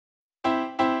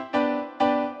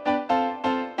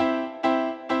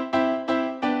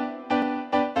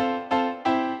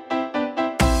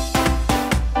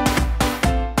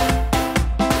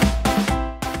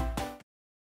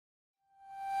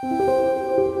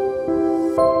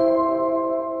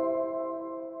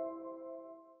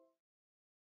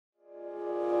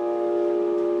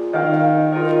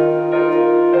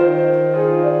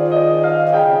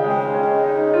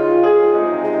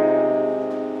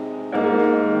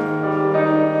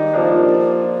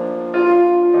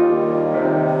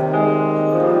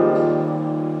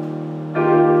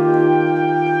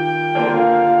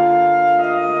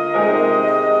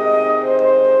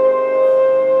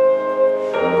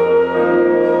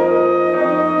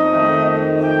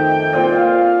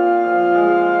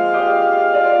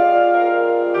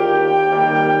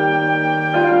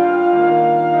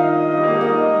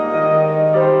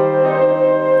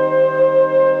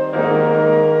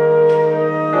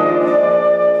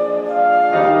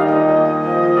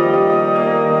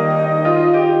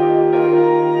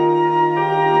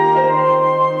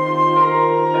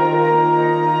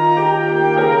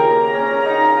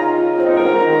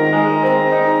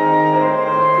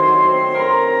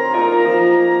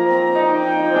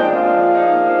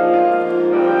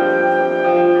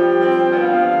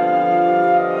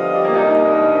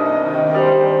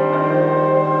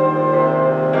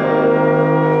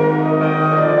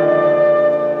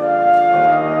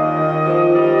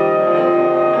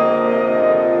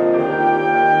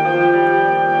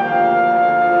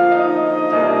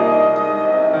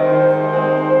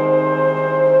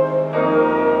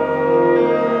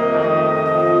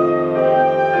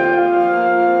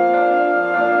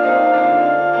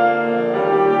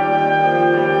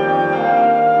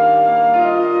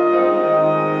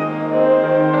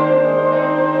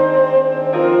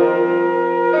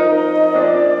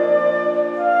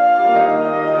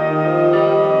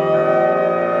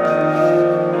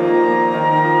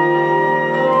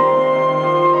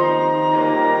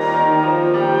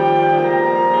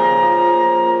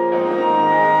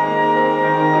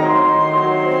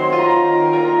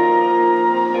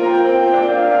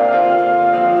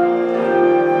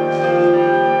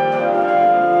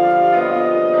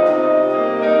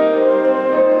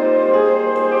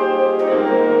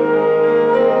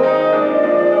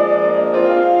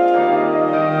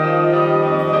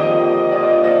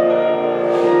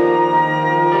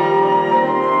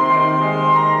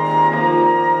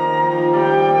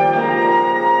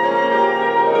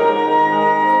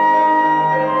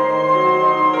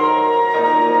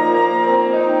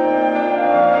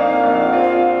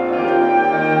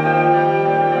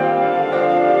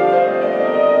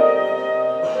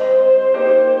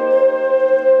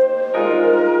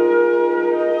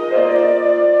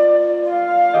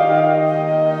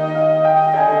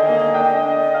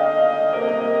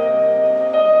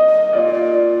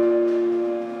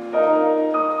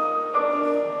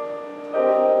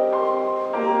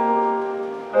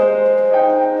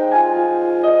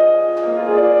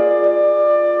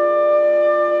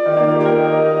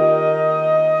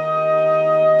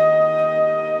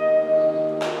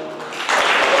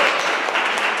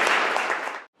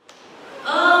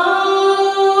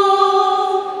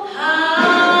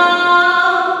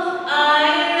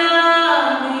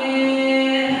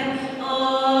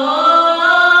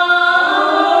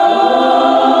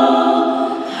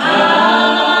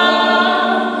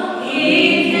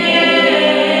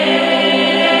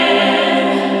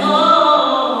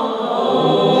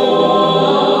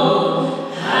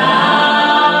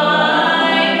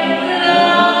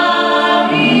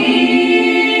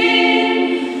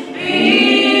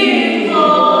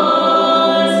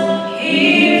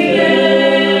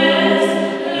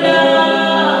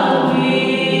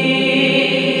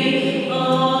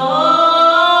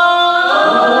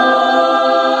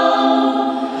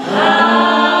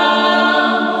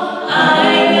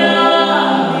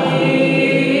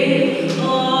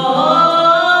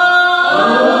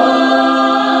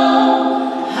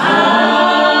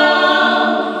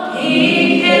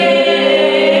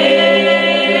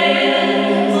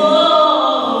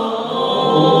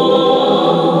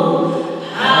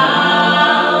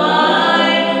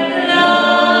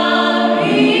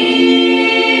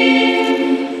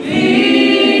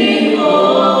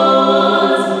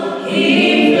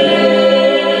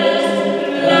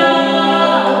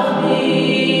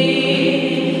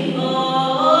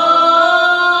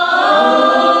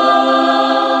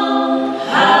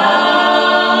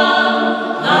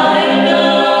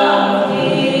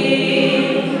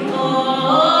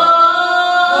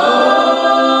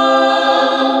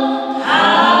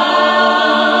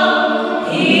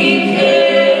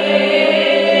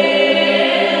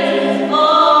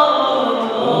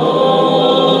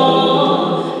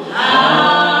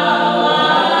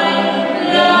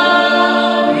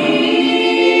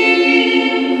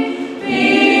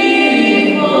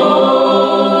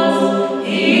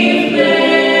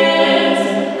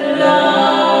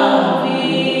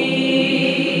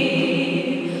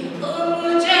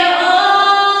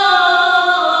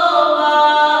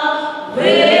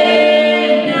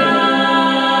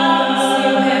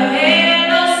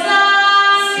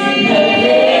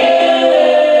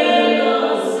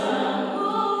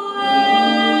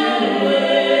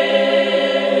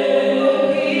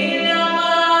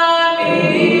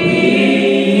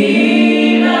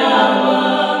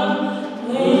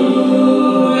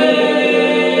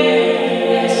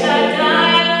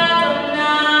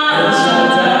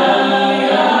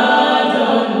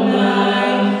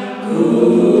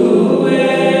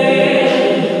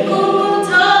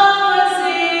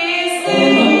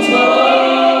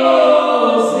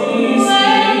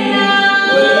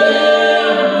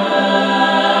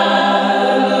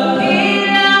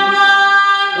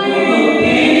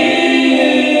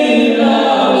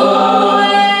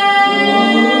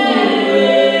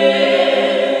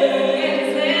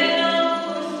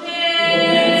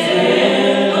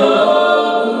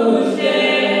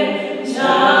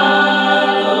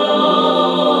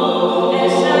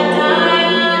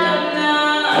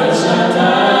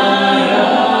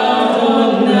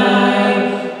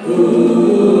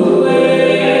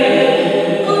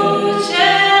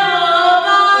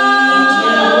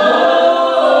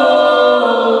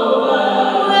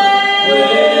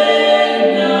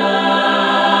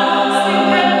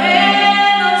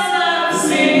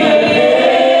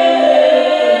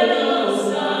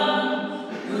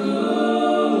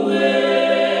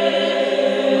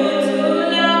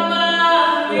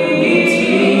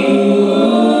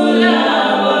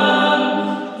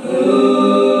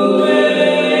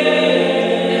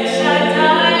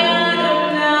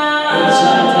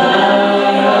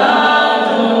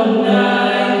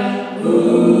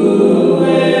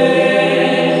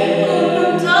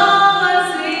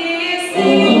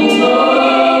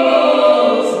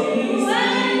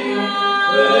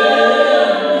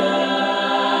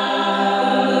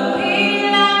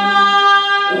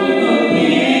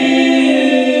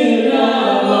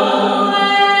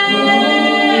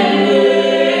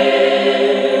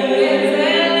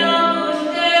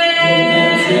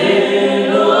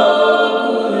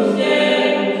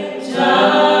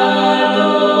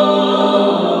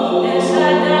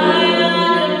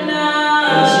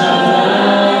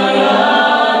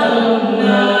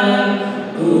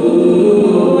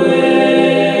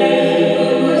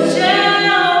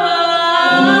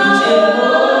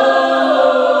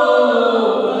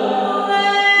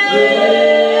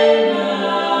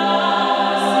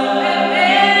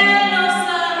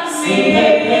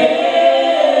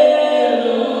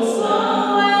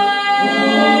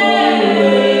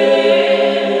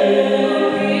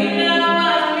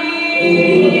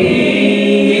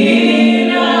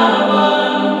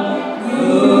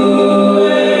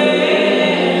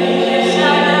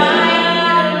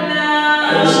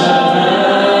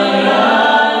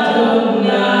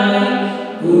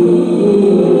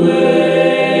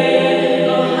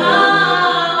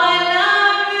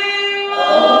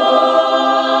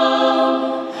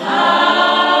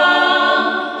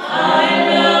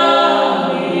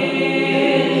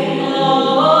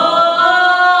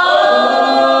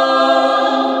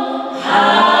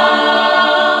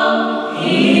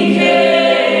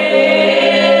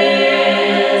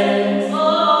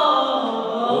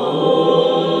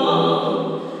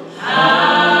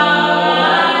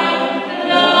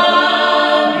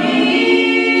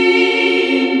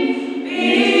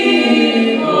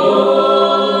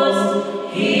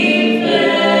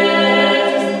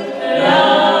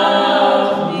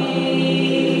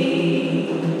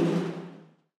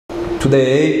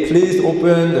Today, please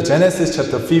open the Genesis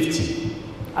chapter 50.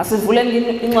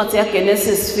 Asivuleni incwadi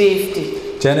yaGenesis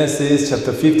 50. Genesis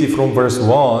chapter 50 from verse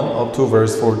 1 up to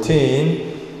verse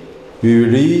 14. We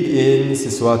will read in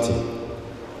Eswatini.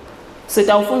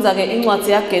 Sitawufunza ke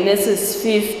incwadi yaGenesis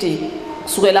 50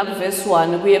 kusukela kuverse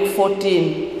 1 kuye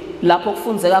ku14 lapho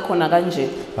kufunzeka khona kanje.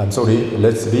 I'm sorry,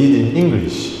 let's read in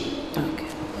English. Okay.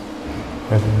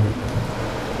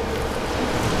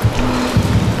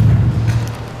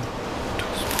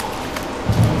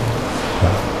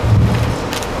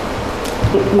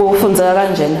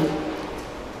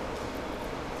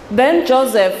 Then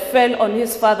Joseph fell on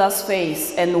his father's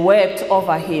face and wept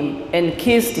over him and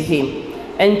kissed him.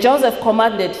 And Joseph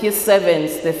commanded his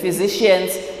servants, the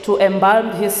physicians, to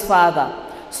embalm his father.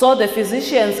 So the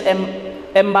physicians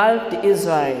embalmed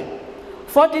Israel.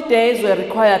 40 days were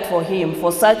required for him,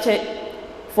 for such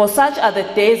are the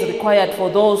days required for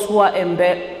those who are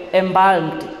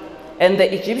embalmed. And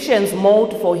the Egyptians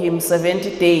mourned for him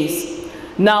 70 days.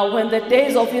 Now when the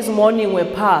days of his mourning were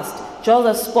past,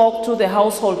 Joseph spoke to the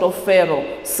household of Pharaoh,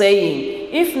 saying,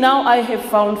 "If now I have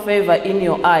found favor in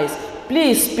your eyes,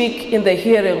 please speak in the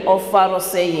hearing of Pharaoh,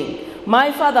 saying,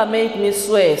 my father made me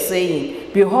swear, saying,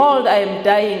 behold, I am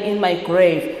dying in my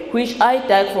grave, which I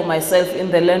dug for myself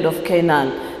in the land of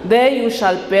Canaan. There you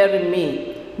shall bury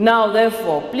me. Now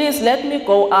therefore, please let me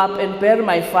go up and bury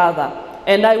my father,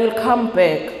 and I will come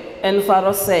back." And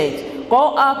Pharaoh said,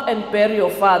 "Go up and bury your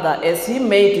father as he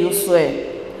made you swear."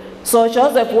 So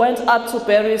Joseph went up to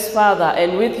bury his father,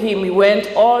 and with him went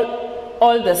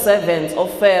all the servants of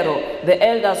Pharaoh, the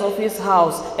elders of his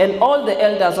house, and all the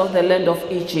elders of the land of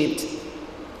Egypt,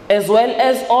 as well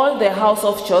as all the house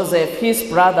of Joseph, his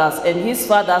brothers, and his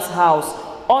father's house.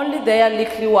 Only their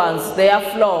little ones, their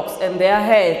flocks, and their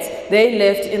herds they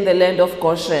left in the land of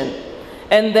Goshen.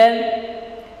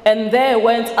 And there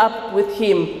went up with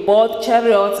him both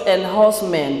chariots and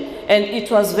horsemen, and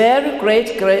it was very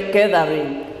great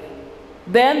gathering.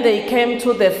 Then they came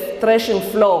to the threshing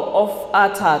floor of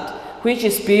Atad, which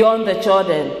is beyond the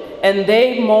Jordan, and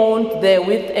they mourned there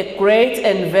with a great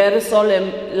and very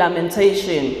solemn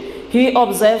lamentation. He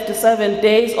observed 7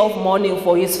 days of mourning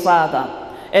for his father.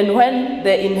 And when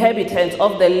the inhabitants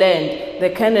of the land, the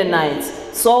Canaanites,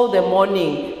 saw the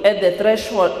mourning at the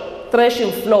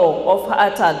threshing floor of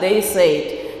Atad, they said,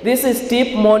 "This is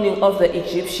deep mourning of the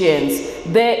Egyptians."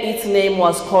 There its name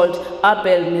was called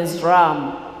Abel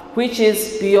Mizraim, which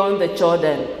is beyond the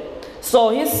Jordan. So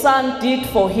his son did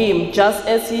for him just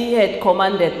as he had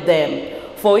commanded them.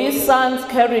 For his sons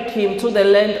carried him to the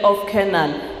land of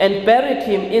Canaan and buried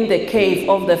him in the cave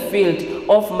of the field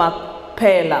of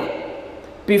Machpelah,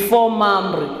 before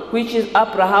Mamre, which is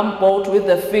Abraham bought with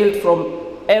the field from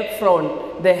Ephron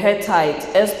the Hittite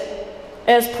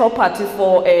as property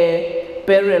for a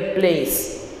burial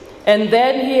place. And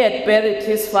then he had buried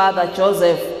his father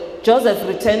Joseph. Joseph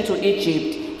returned to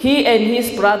Egypt, he and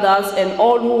his brothers and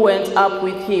all who went up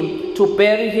with him to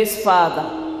bury his father.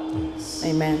 Yes.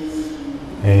 Amen.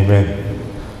 Amen.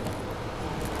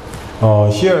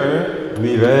 Here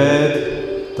we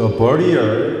read the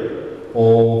burial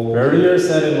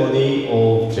ceremony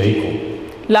of Jacob.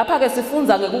 Lapha ke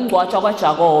sifunza ngekungcwatshwa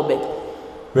kwaJakobe.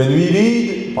 When we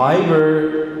read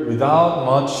Bible without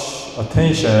much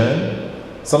attention,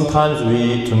 sometimes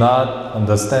we do not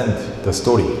understand the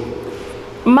story.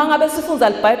 Mangabe sifunza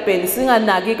iBhayibheli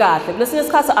singanaki kahle, kulesinye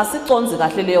isikhathi asiconzi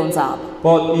kahle leyo ndzaba.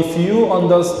 But if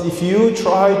you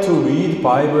try to read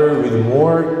Bible with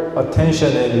more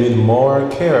attention and with more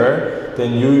care,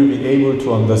 then you will be able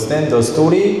to understand the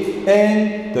story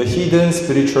and the hidden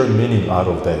spiritual meaning out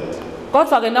of that.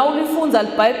 Kodwa ke nawulifunza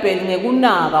iBhayibheli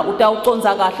ngekunaka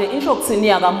utawuconza kahle insho kutsini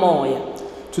yakamoya.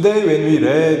 Today when we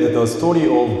read the story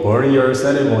of burial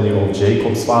ceremony of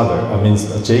Jacob's father,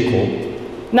 Jacob,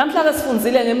 namhla ke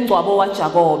sifunzile ngemngcwabo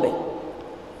waJakobe.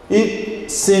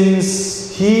 It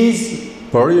seems his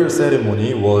burial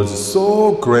ceremony was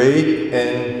so great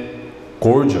and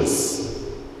gorgeous.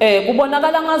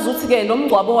 Kubonakala ngazuthi ke lo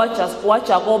mngcwabo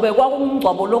waJakobe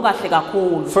kwakungumngcwabo lokahle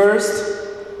kakhulu. First,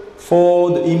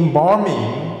 for the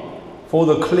embalming, for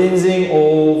the cleansing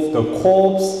of the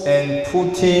corpse and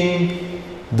putting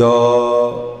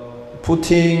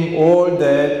all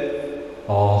that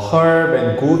herb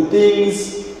and good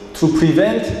things to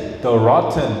prevent the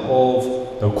rotten of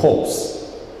the corpse.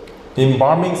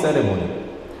 Embalming ceremony.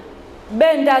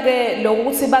 Benda ke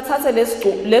lokuthi bathathe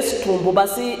lesidumbu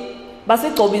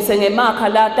basigcobise ngemakha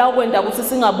la takwenda ukuthi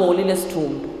singaboli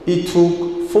lesidumbu. It took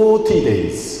 40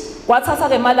 days. Kwathatha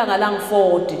ke malanga lang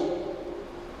 40.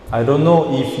 I don't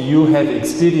know if you have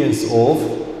experience of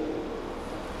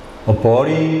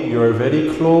burying your very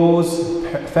close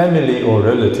family or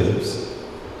relatives.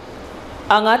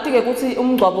 Angathi ke kuthi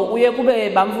umngcwabo uye kube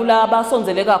bamvula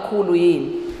abasonzele kakhulu yini?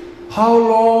 How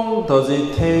long does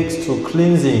it take to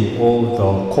cleansing of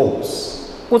the corpse?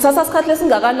 Kuthatha isikhathi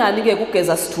lesingakanani ke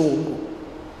kugeza sithungu?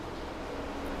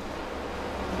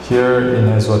 Here in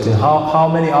Eswatini, how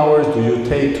many hours do you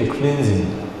take to cleansing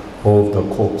of the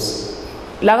corpse?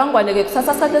 La kangwane ke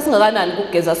kuthatha isikhathi lesingakanani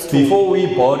kugeza sithungu? Before we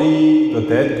bury the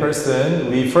dead person,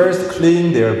 we first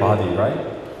clean their body, right?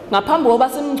 Ngaphambi kokuba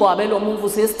simngcwabe lo muntu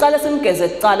sicale simgeze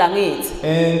kuqala ngithi.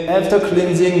 And after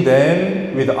cleansing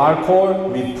them with alcohol,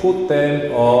 we put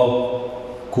them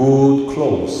good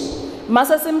clothes.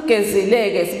 Mase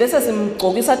simgezile ke bese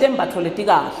simgcokisa tembatho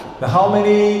letikahle. Now, how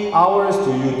many hours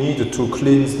do you need to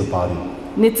cleanse the body?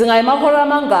 Nidzinga amahora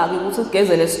mangaki ukuthi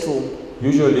sigezele sithungu?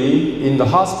 Usually, in the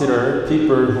hospital,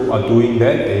 people who are doing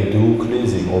that, they do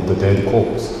cleansing of the dead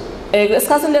corpse.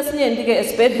 Esikhathini lesinyenti ke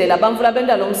esibhedlela bamvula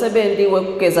benda lo msebenzi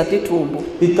wekugeza tithumbu.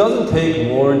 It doesn't take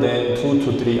more than 2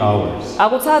 to 3 hours.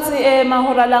 Akuthathi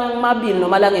emahora lamabili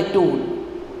noma langetulu.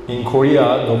 In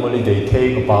Korea, normally they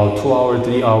take about 2 hours,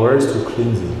 3 hours to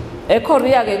cleansing.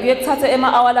 EKorea ke kuye kuthathe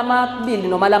ema-hour lamabili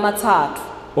noma lamathathu.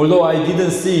 Although I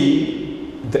didn't see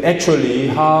actually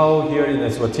how here in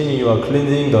Eswatini you are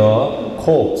cleansing the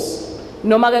corpse.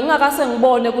 Noma ke ngingakase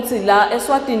ngibone ukuthi la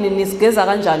eSwatini nisigeza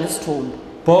kanjani isithumbu.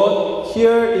 But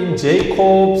here in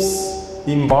Jacob's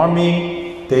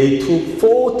embalming, they took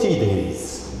 40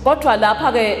 days. Kodwa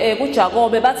lapha ke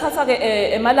kuJakobe bathatha ke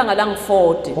emalanga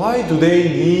lang-40. Why do they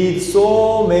need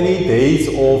so many days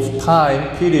of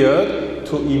time period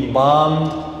to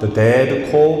embalm the dead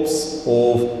corpse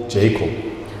of Jacob?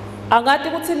 Angathi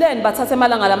ukuthi leni bathatha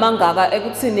emalanga lamangaka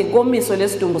ekuthini komiso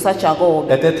lesidumbu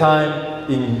saJakobe. At that time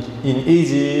in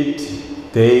Egypt,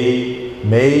 they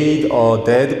made a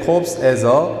dead corpse as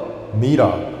a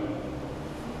mirror.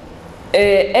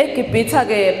 EGibhitha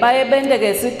ke baye bende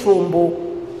ke isithumbu.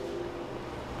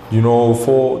 You know,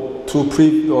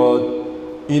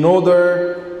 in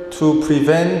order to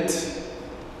prevent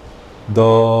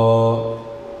the,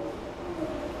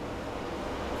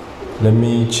 let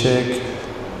me check,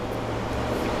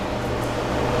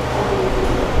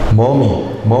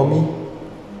 mummy,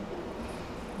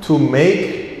 to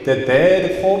make the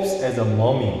dead corpse as a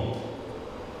mummy.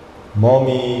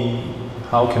 Mummy,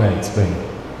 how can I explain?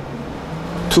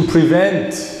 To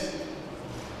prevent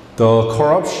the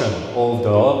corruption of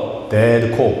the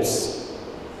dead corpse.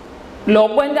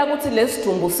 Lokwenda ukuthi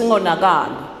lesithumbu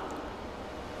singonakali.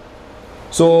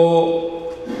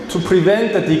 So, to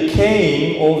prevent the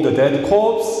decaying of the dead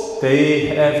corpse, they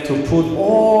have to put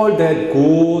all that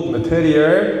good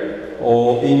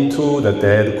material into the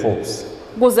dead corpse.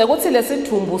 Kuze kuthi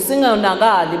lesithumbu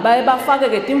singonakali baye bafake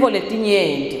ke timbo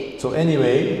letinyenti. So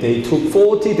anyway, they took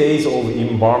 40 days of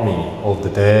embalming of the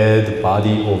dead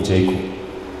body of Jacob.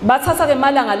 Bathatha ke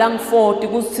malanga lang-40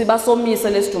 ukuthi basomise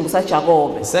lesithumbu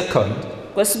saJakobe. Second,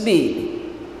 Kwesibili,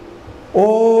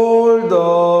 all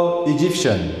the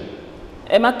Egyptian,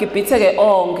 emaGibhithe ke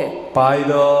onke by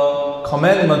the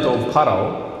commandment of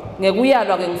Pharaoh,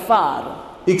 ngekuyalwa ke nguFaro.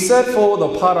 except for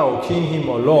the Pharaoh king him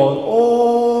alone,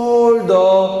 all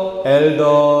the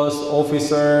elders,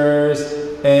 officers,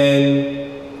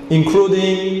 and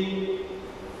including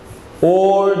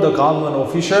all the government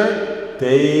officials,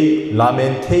 they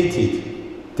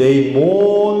lamentated. They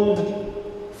mourned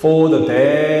for the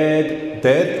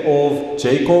death of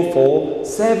Jacob for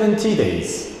 70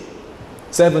 days.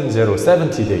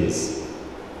 70 days.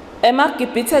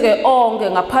 EmaGibhithe ke onke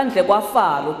ngaphandle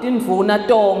kwaFaro tindvuna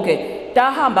tonke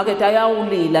tahamba ke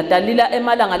tayawulila talila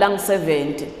emalanga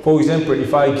lang-70. For example,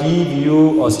 if I give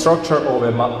you a structure of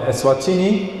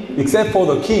Eswatini, except for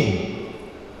the king,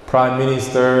 prime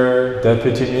minister,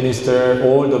 deputy minister,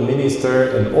 all the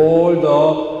minister and all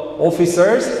the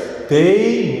officers,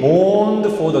 they mourned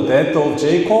for the death of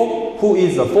Jacob, who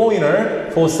is a foreigner,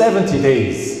 for 70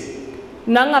 days.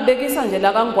 Nangabekisa nje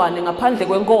la kangwane ngaphandle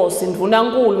kwenkosi indvuna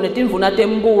nkulu netindvuna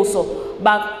tembuso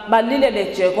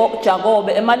balilele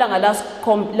Jakobe emalanga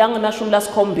langamashumi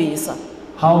lasikhombisa.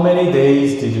 How many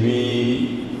days did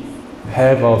we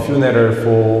have a funeral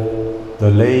for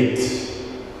the late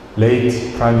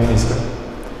prime minister?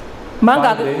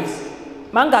 5 days.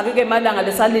 Mangaki ke malanga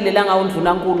lesalile la ngawo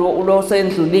ndvuna nkulu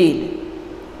ulosendlulile.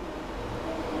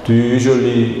 Do you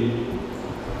usually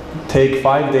take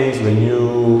 5 days when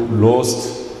you lost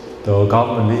the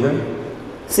government leader?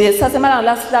 Siye sithathe emalanga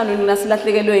lasihlanu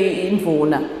nasilahlekelwe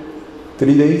indvuna.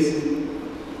 3 days?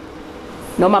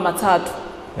 Noma mathathu.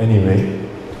 Anyway,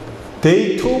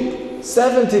 they took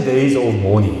 70 days of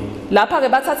mourning. Lapha ke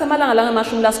bathathe emalanga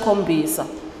langamashumi lasikhombisa.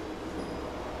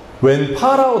 When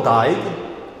Pharaoh died,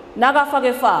 nakafa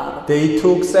ke Faro they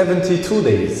took 72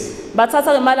 days.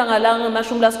 bathatha ke malanga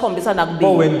amashumi lasikhombisa But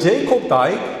nakubili when Jacob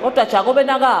died, kodwa Jakobe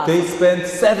nakafa they spent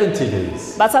 70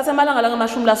 days. bathatha malanga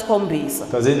amashumi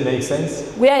lasikhombisa Does it make sense?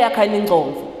 kuyayakha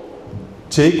ingcondvo.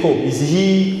 Jacob, is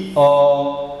he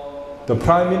the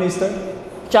prime minister?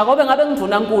 Jakobe ngabe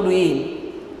ngumvunankulu yini?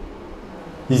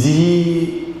 Is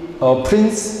he a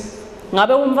prince?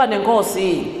 Ngabe umfana nenkosi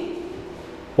yini?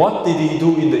 What did he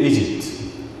do in the Egypt?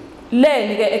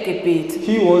 Leni ke eGibhithe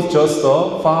He was just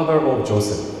the father of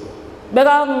Joseph.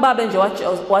 beka ngibabe nje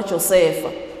wa Josefa.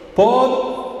 But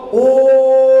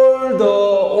all the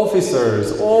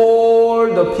officers, all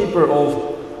the people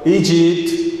of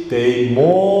Egypt, they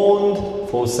mourned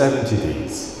for 70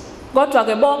 days. Kodwa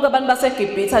ke bonke abantu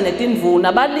baseGibhithe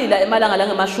netindvuna balila emalanga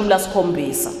langemashumi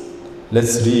lasikhombisa.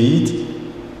 Let's read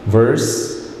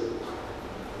verse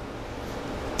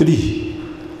 3.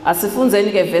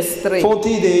 Asifunzeni ke verse 3.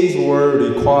 40 days were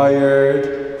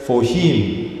required for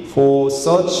him, for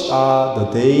such are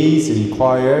the days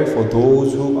required for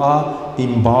those who are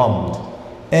embalmed.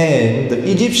 And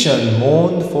the Egyptian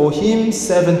mourned for him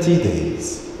 70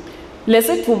 days.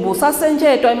 Lesithumbu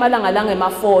sasentshetwa emalanga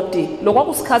langema-40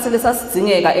 lokwakusikhathi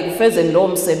lesasidzingeka ekufezeni lowo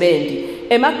msebenzi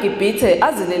emaGibhithe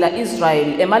azilela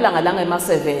Israel emalanga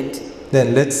langema-70.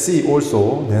 Then let's see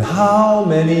also then how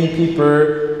many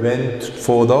people went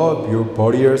for the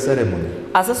burial ceremony.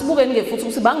 Asesibukeni ke futhi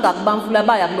ukuthi bangaki bamfula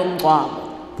baya kulo mngcwabo.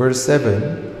 Verse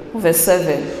 7. Verse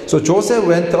 7. So Joseph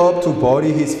went up to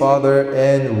bury his father,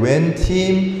 and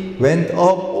went up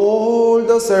all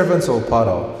the servants of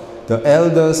Pharaoh, the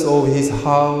elders of his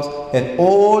house, and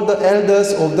all the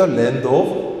elders of the land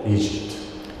of Egypt.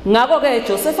 Ngako ke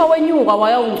Josefa wenyuka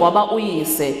wayawungcwaba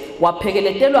uyise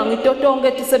waphekeletelwa ngito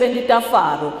tonke tisebenti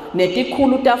taFaro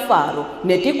netikhulu taFaro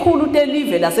netikhulu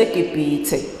telive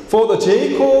laseGibhithe. For the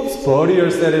Jacob's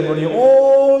burial ceremony,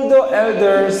 all the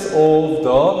elders of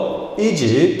the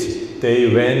Egypt,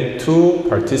 they went to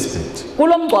participate.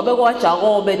 Kulo mngcwabo kwa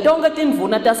Jakobe tonke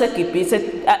tindvuna taseGibhithe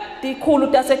tikhulu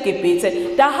taseGibhithe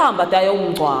tahamba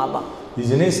tayomngcwaba.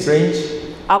 Isn't it strange?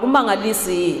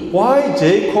 Akumangalisi. Why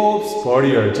Jacob's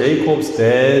burial? Jacob's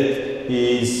death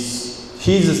is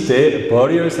his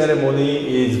burial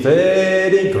ceremony is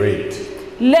very great.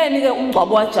 Leni ke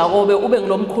umngcwabo wa Jakobe ube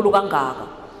ngilomkhulu kangaka.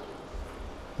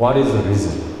 What is the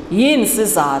reason? Yini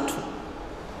sizathu?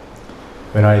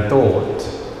 When I thought,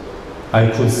 I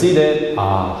could see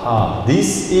that,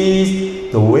 this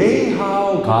is the way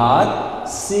how God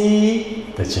see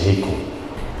the Jacob.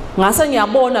 Ngase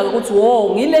ngiyabona ukuthi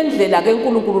ngilendlela ke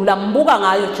uNkulunkulu lambuka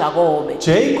ngayo Jakobe.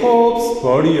 Jacob's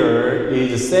burial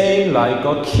is the same like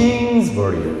a king's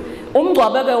burial.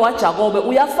 Umngcwabo ke wa Jakobe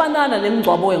uyafanana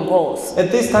nemngcwabo wenkosi.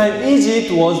 At this time,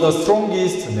 Egypt was the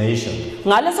strongest nation.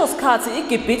 Ngaleso sikhathi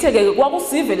iGibhithe ke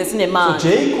kwakusive lesinemandla. So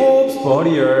Jacob's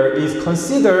burial is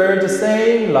considered the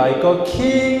same like a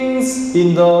king's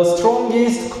in the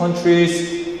strongest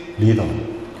country's leader.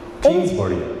 King's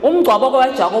burial. Umngcwabo wa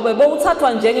Jakobe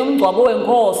bowuthathwa njengemngcwabo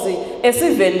wenkosi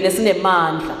esiveni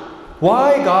lesinemandla.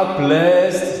 Why God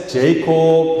blessed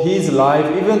Jacob, his life,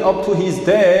 even up to his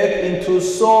death, into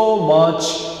so much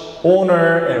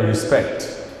honor and respect?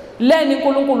 Leni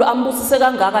uNkulunkulu ambusise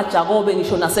kangaka Jakobe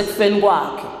ngisho nasekufeni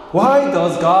kwakhe. Why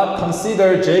does God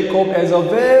consider Jacob as a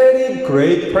very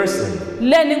great person?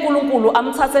 Leni uNkulunkulu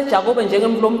amthathe Jakobe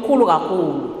njengemfulu omkhulu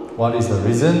kakhulu. What is the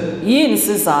reason? Yini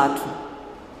sizathu?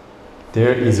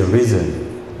 There is a reason.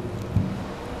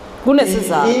 In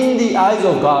the eyes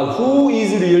of God, who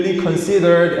is really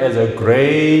considered as a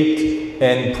great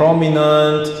and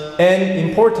prominent and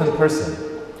important person?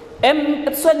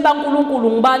 Ebusweni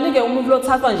baNkulunkulu ngibani ke umuntu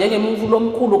lothathwa njengemfulu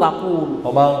omkhulu kakhulu?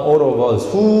 Among all of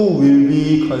us, who will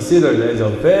be considered as a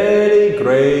very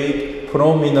great,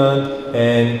 prominent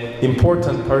and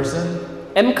important person?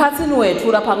 Emkhathini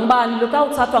wethu lapha ngibani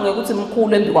lotawuthathwa ngekuthi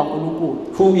mkhulu embi kwaNkulunkulu?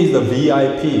 Who is the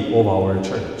VIP of our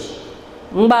church?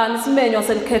 Ngibani simenywa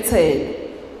selikhethele?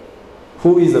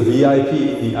 Who is the VIP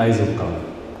in the eyes of God?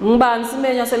 Ngibani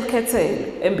simenywa selikhethele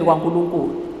embi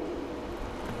kwaNkulunkulu?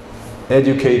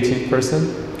 Educated person?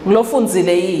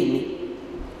 Ngilofundzile yini?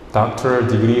 Doctor,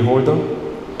 degree holder?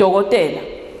 Dokotela?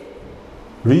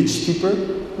 Rich people?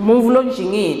 Umuntu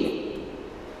lonjingile?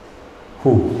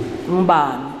 Who?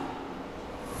 Ngibani?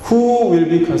 Who will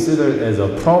be considered as a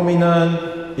prominent,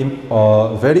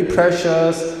 very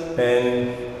precious and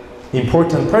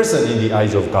important person in the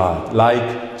eyes of God,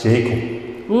 like Jacob?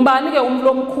 Ngibani ke umuntu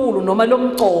omkhulu noma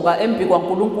lomcoka embi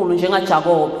kwaNkulunkulu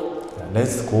njengaJakobe?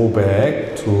 Let's go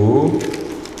back to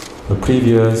the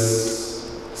previous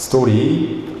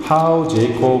story, how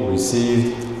Jacob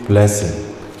received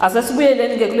blessing.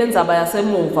 Asesibuyeleni ke kule ndzaba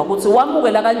yasemuva ukuthi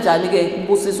wamukela kanjani ke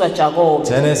ubusiswa Jacob.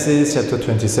 Genesis chapter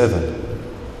 27.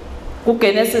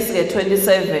 KuGenesis ke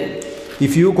 27.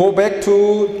 If you go back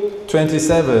to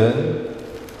 27,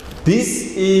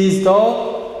 this is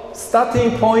the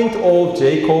starting point of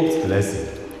Jacob's blessing.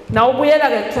 Na ubuyela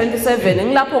ke 27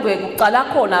 ngilapho ke kuqala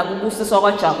khona kubusiswa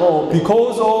kwaJacob.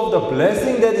 Because of the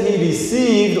blessing that he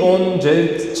received on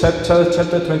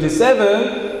chapter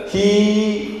 27,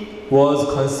 he was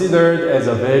considered as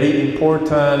a very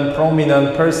important,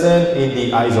 prominent person in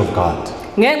the eyes of God.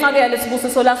 Ngenxa ke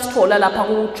yalesibusiso lasithola lapha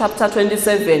ku chapter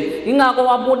 27 ingako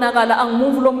wabonakala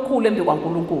angimuvu lomkhulu embi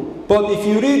kwaNkulunkulu. But if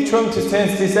you read chapter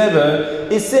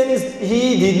 27, it seems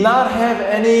he did not have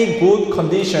any good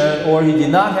condition, or he did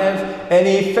not have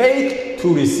any faith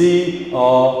to receive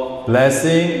a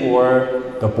blessing or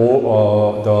the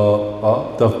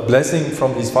blessing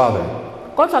from his father.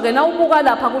 Kodwa ke nawubuka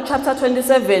lapha ku chapter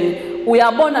 27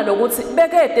 uyabona lokuthi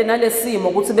bekede nalesimo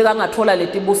ukuthi bekangathola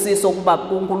letibusiso kuba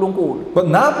kuNkulunkulu. But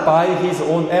not by his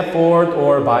own effort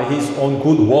or by his own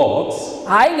good works.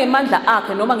 Hayi ngemandla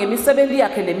akhe noma ngemisebenzi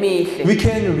yakhe lemihle. We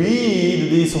can read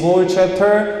this whole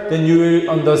chapter, then you will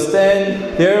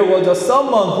understand there was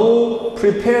someone who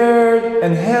prepared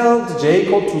and helped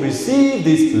Jacob to receive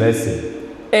this blessing.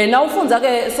 Na ufunza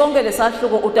ke sonke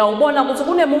lesahluko utawubona ukuthi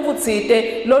kunemuntu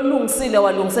uthide lolungisile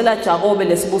walungisela Jacob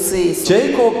lesibusiso.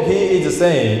 Jacob, he is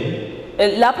saying,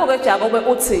 lapho ke Jacob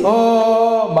uthi,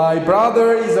 "Oh, my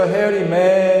brother is a hairy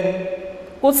man.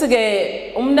 Kuthi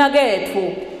ke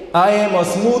umnakethu I am a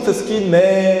smooth-skinned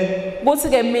man. Kuthi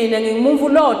ke mina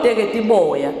ngingumuntu lode ke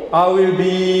tiboya. I will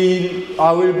be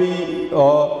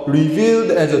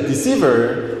revealed as a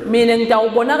deceiver. Mina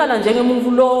ngitawubonakala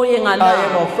njengemuntu lo yengana. I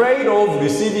am afraid of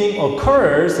receiving a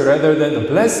curse rather than a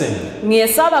blessing."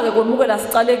 Ngiyesaba ke kwemukela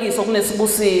sicalekiso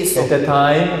kunesibusiso. At that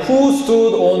time, who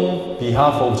stood on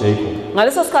behalf of Jacob?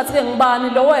 Ngaleso sikhathi ke ngibani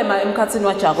lo wema emkhathini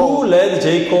wa Jacob? Who led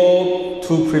Jacob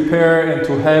to prepare and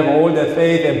to have all that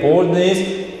faith and boldness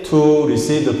to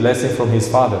receive the blessing from his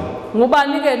father?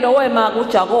 Ngubani ke lo wema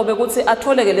kuJacob ukuthi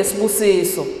athole ke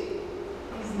lesibusiso?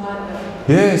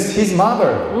 Yes, his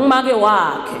mother. Ngumake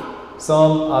wakhe.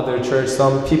 Some other church,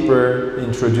 some people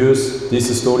introduce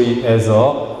this story as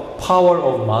a power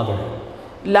of mother.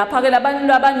 Lapha ke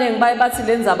labantu abanengi baye bathi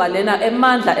lenzaba lena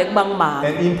emandla ekuba ngumake.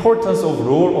 An importance of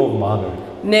role of mother.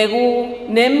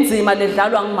 Nemzima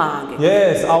ledlalwa ngumake.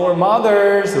 Yes, our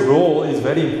mother's role is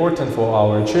very important for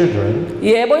our children.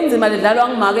 Yebo inzima ledlalwa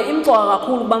ngumake imcoka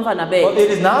kakhulu kubantwana bethu. But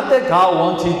it is not that God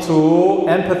wanted to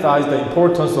emphasize the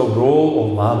importance of role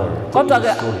of mother. Kodwa ke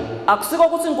akusiko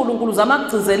ukuthi uNkulunkulu zama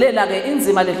kugcizelela ke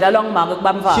inzima ledlalwa ngumake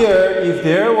kubamfana. Here, if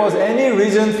there was any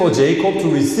reason for Jacob to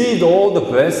receive all the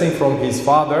blessing from his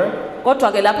father,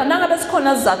 Kodwa ke lapha nangabe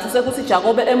sikhona sizathu sekuthi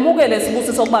Jacob emukele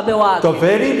isibusiso kubabe wakhe. the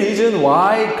very reason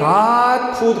why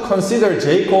God could consider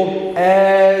Jacob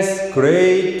as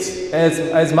great,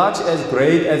 as much as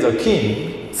great as a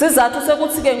king, Sizathu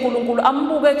sekuthi ke uNkulunkulu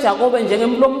ambuke Jacob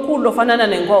njengemuntu omkhulu ofanana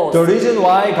nenkosi. the reason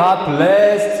why God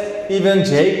blessed even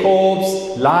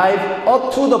Jacob's life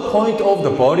up to the point of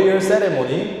the burial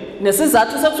ceremony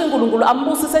Nesizathu sekuthi uNkulunkulu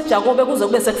ambusise Jacob kuze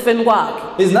kube sekufeni kwakhe.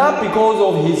 is not because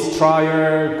of his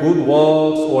trial, good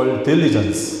works, or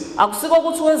diligence. Akusiko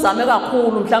ukuthi wezame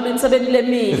kakhulu mhlawumbe imisebenzi It's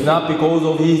lemihle. not because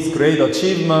of his great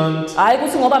achievement. Hayi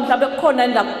ukuthi ngoba mhlawumbe kukhona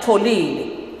endakutholile.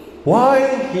 Why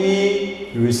he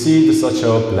received such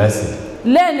a blessing?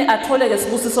 Leni athole ke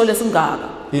isibusiso lesingaka.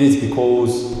 It is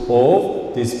because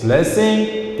of this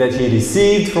blessing that he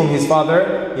received from his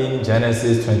father in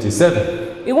Genesis 27.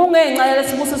 Ikungenxa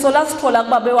yalesibusiso lasithola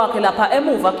kubabe wakhe lapha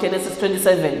emuva kuGenesis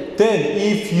 27. Then,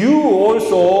 if you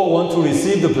also want to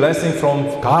receive the blessing from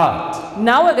God,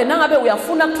 Nawe ke nangabe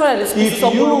uyafuna ukuthola if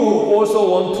lesibusiso you kuNkulunkulu, also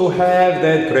want to have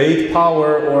that great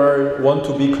power or want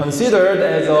to be considered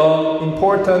as an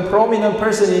important, prominent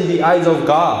person in the eyes of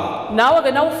God, nawe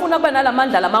ke nawufuna kuba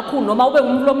nalamandla lamakhulu noma ube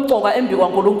ngumuntu lomcoka embi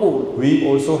kwaNkulunkulu, we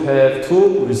also have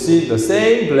to receive the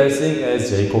same blessing as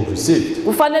Jacob received.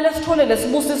 kufanele sithole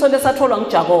lesibusiso lesatholwa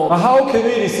nguJacob. How can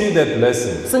we receive that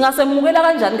blessing? Singasemukela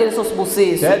kanjani ke leso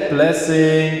sibusiso? That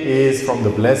blessing is from the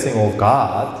blessing of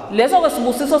God. Leso ke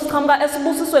sibusiso siqhamuka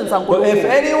esibusisweni But if saNkulunkulu.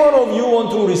 any one of you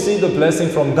want to receive the blessing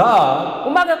from God,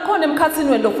 Uma ke khona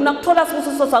emkhathini wenu lofuna ukuthola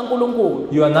isibusiso saNkulunkulu,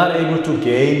 you are not able to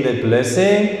gain that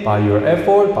blessing by your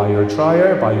effort, by your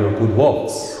trial, by your good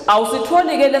works.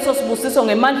 awusitholi ke leso sibusiso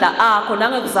ngemandla akho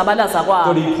nangekuzabalaza The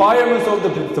kwakho. requirements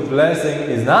of the blessing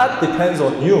is not depends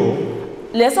on you,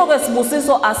 Leso ke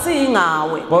sibusiso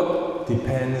asiyingawe, but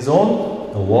depends on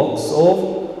the works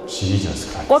of Jesus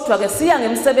Christ. kodwa ke siya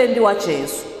ngemsebenzi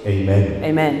waJesu. Amen.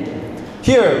 Amen.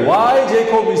 Here, why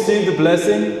Jacob received the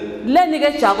blessing? leni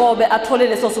ke Jacobe athole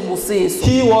leso sibusiso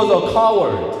he was a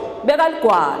coward.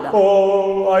 bekaligwala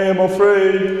Oh, I am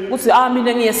afraid. uthi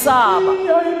mina ngiyesaba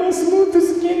I am a smooth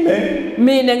skinned man.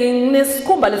 mina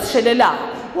nginesikhumba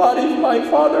lesishelelayo What if my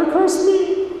father cursed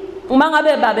me? uma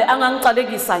ngabe babe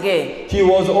angangicalekisa ke He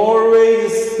was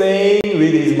always staying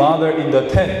with his mother in the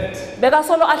tent.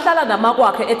 bekasolo ahlala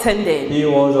namakwakhe ethendeni He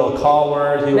was a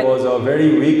coward. He was a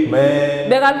very weak man.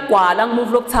 bekaligwala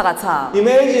ngimuvu lokuthakathaka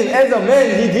Imagine, as a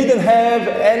man, he didn't have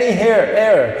any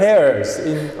hairs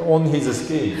on his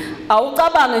skin.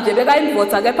 awucabange nje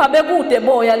bekayindvodza kepha bekude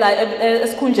boya la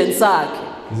esikhunjeni sakhe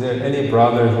Is there any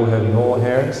brother who have no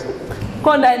hairs?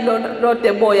 khona lo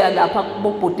boya lapha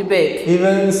kubhuti bethu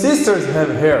Even sisters have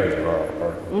hairs.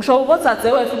 ngisho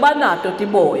bodzadze wethu banato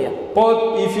tiboya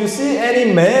But if you see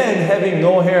any man having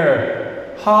no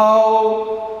hair,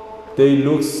 how they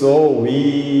look so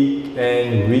weak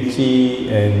and weaky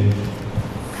and.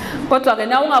 kodwa ke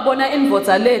na ungabona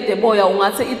indvodza lede boya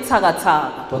ungathi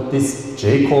ithakathaka But this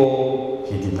Jacob,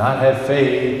 he did not have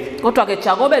faith. kodwa ke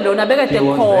Jacobe lona He bekade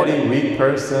was a khona very weak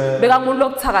person. bekamuntu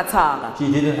lokuthakathaka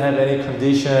He didn't have any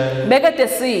condition. bekade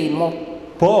simo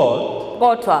But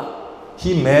kodwa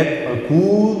he met a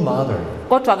good mother.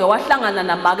 kodwa ke wahlangana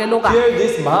namake lokazi Here,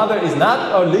 this mother is not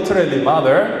a literally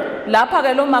mother. lapha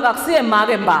ke lo maka akusiye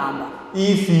make mbamba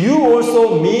If you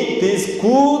also meet this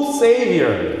good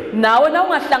Savior, nawe na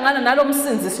ungahlangana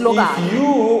nalomsinzisi lokazi if you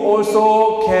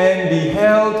also can be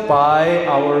held by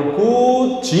our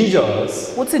good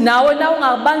Jesus, uthi nawe na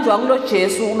ungabanjwa kulo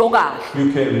Jesu lokazi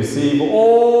you can receive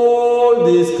all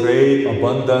this great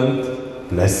abundant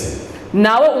blessing.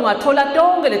 nawe ungathola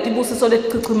tonke letibusiso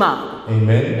letichichimako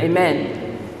Amen. amen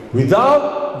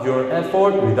Without your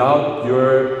effort, without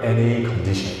your any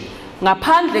condition.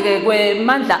 ngaphandle ke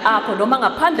kwemandla akho noma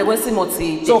ngaphandle kwesimo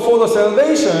thile So for the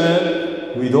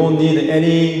salvation, we don't need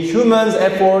any human's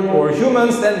effort or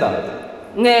human standard.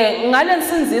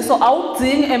 ngalensinziso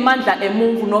awudingi emandla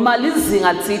emuntu noma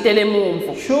lizinga thile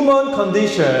lemuntu Human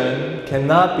condition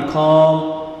cannot become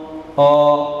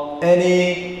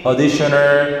any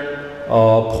additional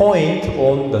point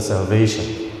on the salvation.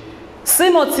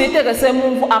 simo thile ke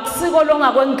semuntu akusiko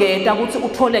longa kwengeta ukuthi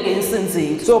uthole ke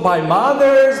insinziso So by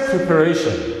mother's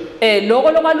preparation,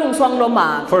 lokho lokalungiswa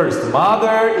ngilomaka first,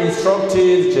 mother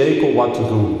instructed Jacob what to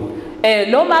do.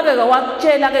 lo make ke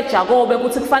wakutshela ke Jacobe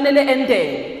ukuthi kufanele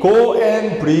endele Go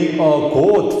and bring a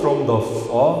goat from the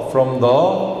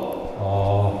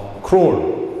kraal.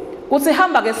 kuthi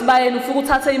hamba ke sibayeni ufike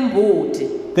uthathe imbudi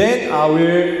Then I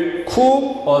will cook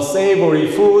a savory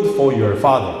food for your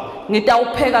father.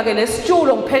 ngitawupheka ke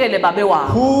lesitshulo ngiphekele babe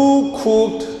wakho Who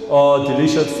cooked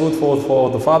delicious food for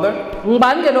the father?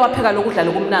 ngibani ke lo wapheka lokudla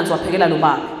lokumnanzi waphekela lo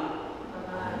baba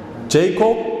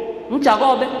Jacob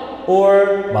ngiJakobe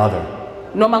or mother?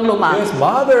 noma ngilomama Yes,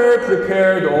 mother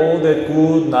prepared all that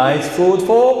good, nice food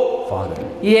for father.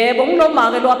 yebo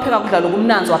ngilomama ke lo wapheka ukudla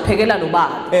lokumnanzi waphekela lo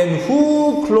baba And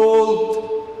who clothed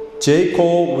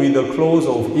Jacob with the clothes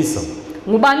of Esau?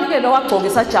 ngubani ke lo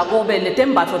wagcokisa Jakobe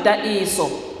letembatho ta Iso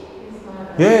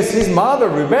Yes, his mother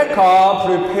Rebecca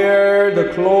prepared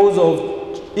the clothes of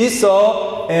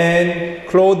Esau and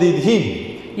clothed him.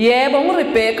 yebo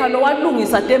nguRebecca lo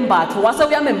walungisa tembatho wase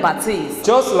uyamembathisa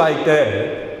Just like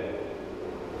that,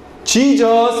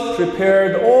 Jesus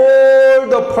prepared all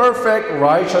the perfect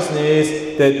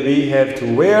righteousness that we have to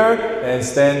wear and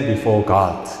stand before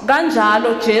God.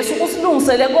 kanjalo Jesu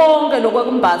usilungisele konke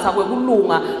lokwekumbatha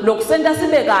kwekulunga lokusenta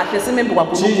sibe kahle simembu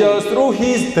kwaNkulunkulu Jesus, through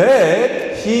his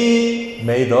death, he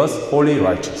made us holy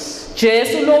righteous.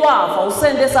 Jesu lo wafa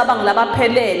usente saba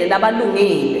ngilabaphelele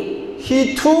labalungile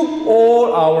He took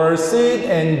all our sin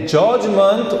and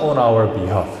judgment on our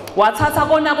behalf. wathatha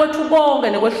kona kwethu konke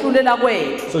nekwehlulela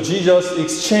kwethu So Jesus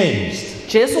exchanged.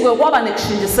 Jesu ke kwaba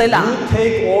nekushintshiselana You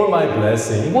take all my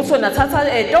blessing, kuthi wena thatha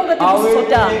tonke I will tibusiso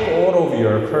tami take all of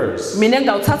your curse. mina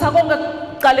ngidawuthatha konke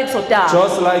kuqalekiso tami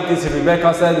Just like this,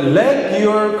 Rebecca said, let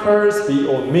your curse be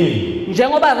on me.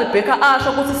 njengoba Rebecca asho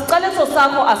ukuthi siqalekiso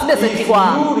sakho asibe If sethi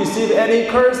kwami you receive any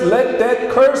curse, let that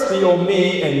curse be on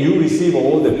me and you receive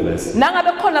all the blessing.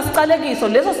 nangabe khona siqalekiso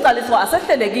leso siqalekiso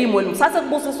asehlele kimi wena ngithathe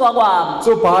kubusiswa kwami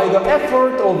So by the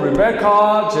effort of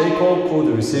Rebecca, Jacob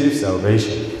could receive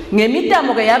salvation.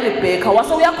 ngemitamo ke ya Rebecca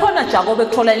wase uyakhona Jakobe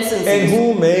ukuthola And insinziso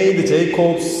who made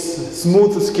Jacob's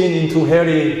smooth skin into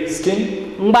hairy skin?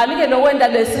 ngibani ke lo wenda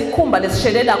lesikhumba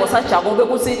lesishelelako sa Jakobe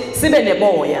ukuthi sibe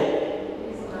neboya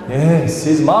Yes,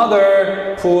 his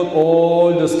mother put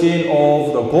all the skin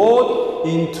of the goat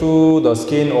into the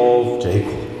skin of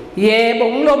Jacob. Yebo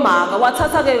ngilomaka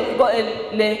wathatha ke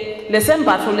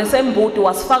lesembatho lesembuti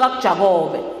wasifaka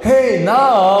kuJakobe. Hey,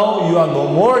 now you are no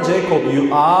more Jacob,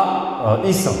 you are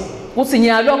Esau. Kuthi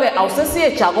nyalo ke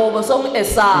awusesiye Jakobe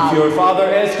songu-Esau. If your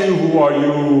father asks you, who are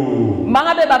you?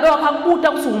 Mangabe babe wakho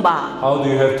akubuta kuthi ungubani? How do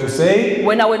you have to say?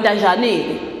 Wena wenda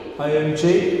njani? I am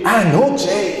J. No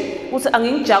J. Kuthi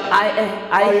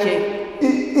I J.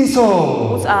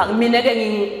 Esau. Kuthi mina ke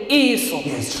ngingi-Esau.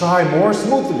 Yes, try more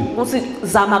smoothly. Kuthi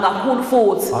zama kakhulu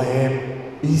futhi. I am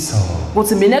Esau.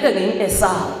 Kuthi mina ke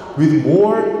ngingi-Esau. With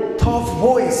more tough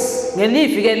voice.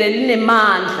 Ngelivi ke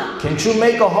lelinamandla. Can't you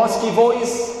make a husky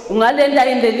voice? Ungalenda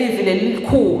indelivi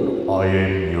lelikhulu. I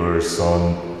am your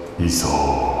son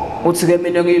Esau. Uthi ke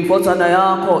mina ngiyimfozana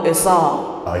yakho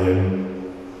Esau. I am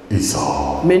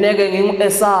Esau. Mina ke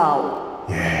ngingu-Esau.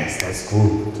 Yes, that's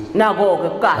good. Nako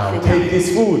ke Now kahle. take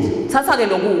this food. Thatha ke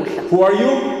lokudla. Who are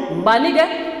you? Ngibani ke?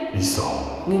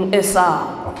 Esau.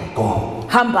 Ngingu-Esau. Okay, go.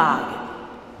 Hamba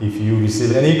ke. If you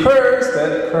receive any curse,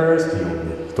 that curse be on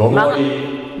you. Don't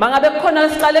worry. Mangabe kukhona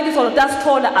isiqalekiso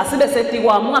lotasithola asibe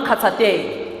setikwami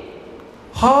ungakhathateki.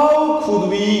 How could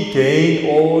we gain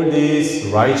all this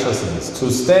righteousness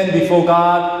to stand before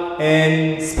God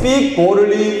and speak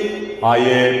boldly, I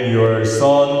am your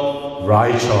son,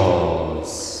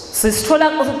 righteous? Sithola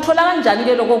kanjani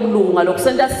ke lokho kulunga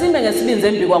lokusenta sime ngesibinzi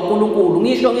embi kwaNkulunkulu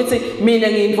ngisho ngithi mina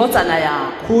ngiyindvodzana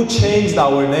yakho. Who changed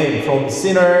our name from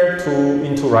sinner to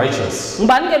into righteous?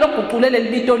 Ngibani ke loguqulele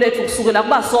libito lethu kusukela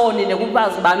kubasoni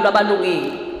nekubazi bantu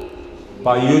abalungile?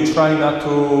 By you trying not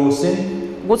to sin?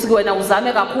 Ukuthi wena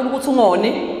uzame kakhulu ukuthi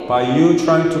ungoni? By you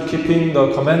trying to keeping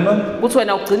the commandment? Ukuthi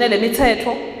wena ugcine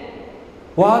lemithetho?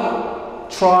 What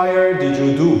trial did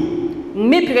you do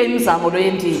Ngimiphi ke imizamo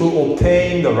loyendile? to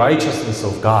obtain the righteousness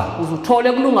of God?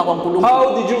 Uzuthole kulunga kwaNkulunkulu.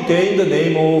 How did you gain the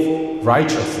name of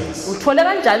righteousness? Uthole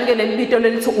kanjani ke lelibito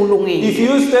lelithi ulungile? If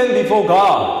you stand before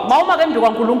God Mawuma ke embi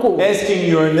kwaNkulunkulu. asking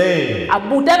your name,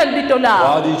 Abuta ke libito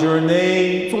lakho. what is your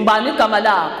name? Ngibani igama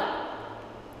lakho?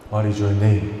 What is your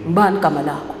name? Ngibani igama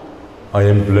lakho? I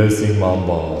am blessing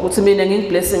Mamba. Uthi mina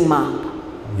ngingi-blessing mama.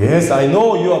 Yes, I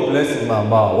know you are blessing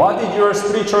Mamba. What is your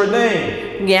spiritual name?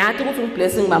 Ngiyathi ukuthi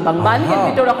ngi-blessing mama. Ngibani ke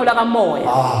libito lakho lakamoya?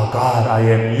 God, I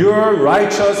am your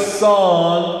righteous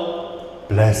son.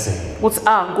 Blessing. Uthi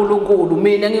Nkulunkulu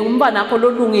mina ngingumntwana wakho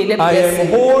lolungile I am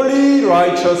blessing. holy,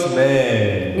 righteous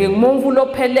man. Ngingumuntfu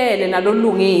lophelele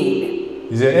nalolungile.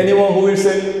 Is there anyone who will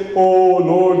say, oh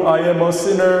Lord, I am a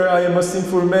sinner, I am a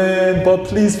sinful man, but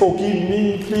please forgive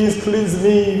me, please cleanse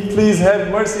me, please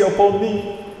have mercy upon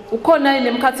me? Ukhona yini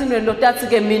emkhathini wenu lotathi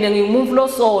ke mina ngingumuntfu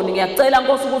losoni ngiyacela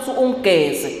Nkosi ukuthi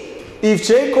ungigeze. If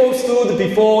Jacob stood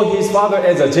before his father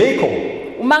as a Jacob,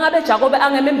 Uma ngabe Jakobe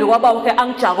angeme embi kwababa ke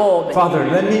angiJakobe. Father,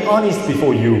 let me honest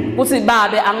before you. Uthi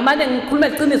babe angimane ngikhulume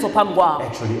iqiniso phambi kwakho.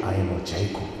 Actually, I am a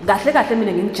Jacob. Kahle kahle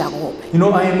mina ngingiJakobe. You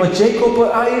know, I am a Jacob,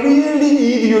 but I really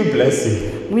need your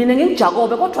blessing. Mina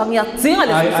ngingiJakobe kodwa ngiyadzinga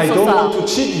I lesifiso don't want sakho. to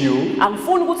cheat you.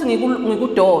 Angifuni ukuthi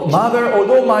ngikudoje. Mother,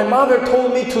 although my mother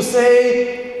told me to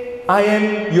say, I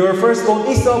am your firstborn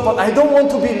Esau, but I don't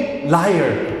want to be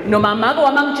liar. Noma mama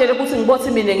wamangitshela ukuthi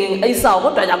ngibothi mina ngingi-Esau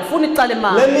kodwa angifuni icala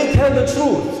imali. Let me tell the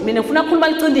truth. Mina ngifuna ukukhuluma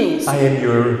iqiniso. I am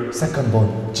your secondborn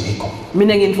Jacob.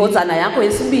 Mina ngindvodzana yakho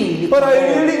yesibili. But I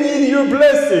really need your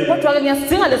blessing. Kodwa ke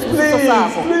ngiyasidinga lesifiso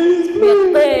sakho. Please,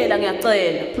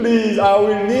 Ngiyacela. please, I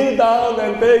will kneel down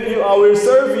and beg you. I will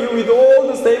serve you with all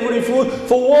the savory food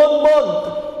for 1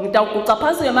 month. Ngitawuguca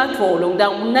phansi ngemadvolo,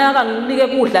 ngitakunaka nginike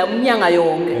kudla umnyanga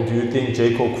yonke. And do you think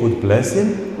Jacob could bless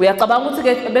him? Uyacabanga ukuthi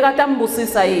ke bekade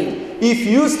ambusisa yini? If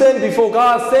you stand before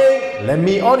God saying, let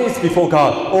me honest before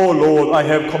God, oh Lord, I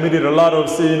have committed a lot of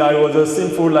sin, I was a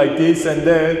sinful like this and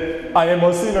that, I am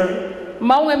a sinner.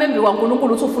 Uma ungeme embi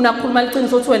kwaNkulunkulu uthi ufuna ukukhuluma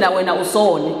iqiniso uthi wena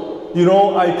usoni. You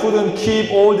know, I couldn't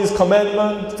keep all these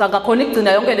commandments. Sangakhona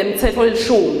igcina yonke lemithetho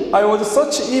elishumi. I was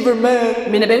such an evil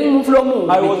man. Mina bengimuntfu lomubi.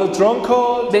 I was a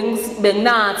drunkard.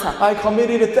 Benginatha. I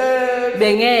committed a theft.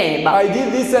 Bengeba. I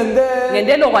did this and that.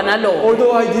 Ngendelo kwanalo.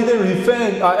 Although I didn't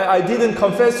repent, I didn't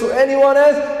confess to anyone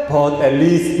else, but at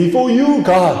least before you,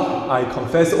 God, I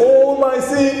confess all my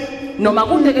sin. Noma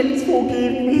kude ke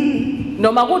Forgive me.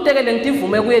 Noma kude ke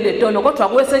lentivume kuye letono kodwa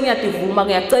kuwe sengiyativuma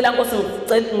ngiyacela Nkosi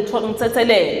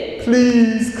ngithethelele.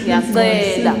 Please, cleanse my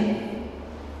Ngiyacela. sin.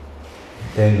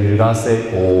 Then will God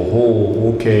say,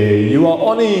 oh, okay, you are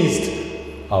honest,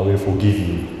 I will forgive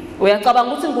you.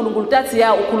 Uyacabanga ukuthi uNkulunkulu tathi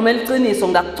ya ukhulumela iqiniso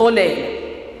ngiyakuxolela.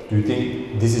 Do you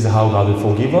think this is how God will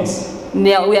forgive us?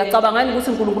 Uyacabanga ngani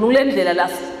ukuthi uNkulunkulu kulendlela la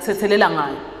sithethelela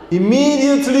ngayo?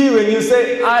 Immediately when you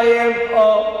say, I am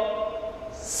a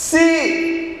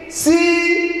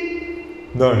see,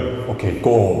 no, okay,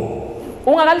 go.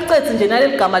 ungakalicethi nje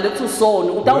naleli gama lethu soni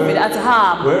utawuvela athi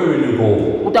hamba Where will you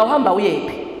go? utawuhamba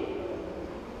uyephi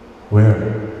Where?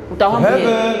 utawuhamba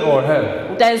Heaven or hell?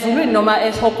 utayezulwini noma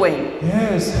esihogweni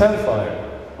Yes, hellfire.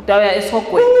 utawuya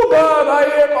esihogweni Oh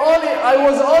God, I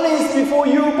was honest before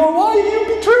you, but why you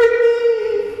betrayed me?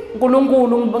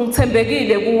 uNkulunkulu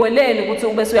ngithembekile kuwe leni ukuthi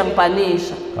ube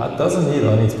uyangipanisha God doesn't need an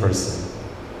honest person.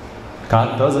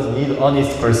 God doesn't need an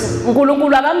honest person.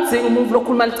 uNkulunkulu akamdingi umuntu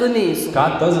lokhuluma iqiniso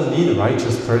God doesn't need a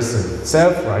righteous person,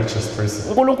 self-righteous person.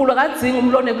 uNkulunkulu akadingi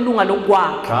umuntu onekulunga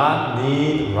lokwakhe God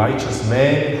needs righteous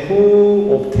men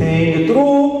who obtained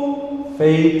through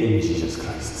faith in Jesus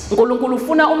Christ. uNkulunkulu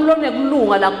ufuna umuntu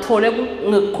onekulunga lakuthole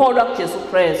ngekukholwa kuJesu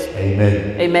Kristu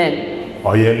Amen. amen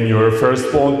I am your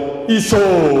firstborn,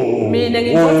 Esau. mina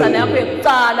ngiyinkodzana yakho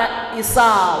yokuqala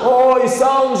Esau Oh, it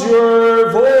sounds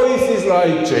your voice is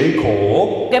like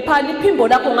Jacob. kepha iphimbo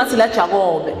lakho ngathi la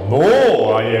Jakobe No,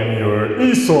 I am your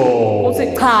Esau.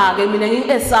 uthi cha ke mina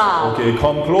ngingi-Esau Okay,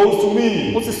 come close to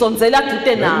me. uthi sonzela dude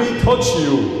Let nami me touch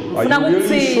you. Are Ufuna you really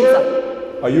ukuthinta.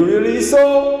 sure? Are you really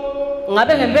Esau?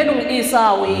 ngabe ngempela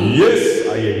ungi-Esau yini Yes,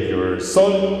 I am your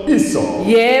son Esau.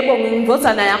 yebo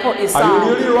ngingindvodzana yakho Are you Esau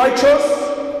really righteous?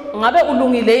 ngabe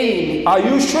ulungile yini Are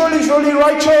you surely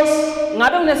righteous?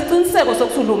 ngabe unesiciniseko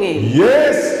sokuthi ulungile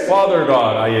Yes, Father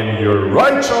God, I am your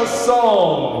righteous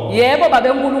son. yebo babe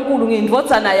uNkulunkulu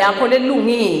ngiyindvodzana yakho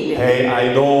lelungile Hey,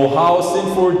 I know how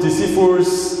sinful, deceitful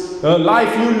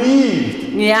life you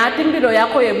lived. ngiyati impilo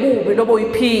yakho yebubi lobo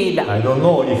uyiphila I don't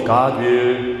know if God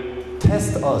will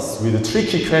test us with a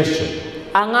tricky question.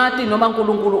 angati noma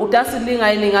uNkulunkulu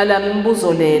utasilinga yini ngalami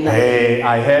imibuzo lena Hey,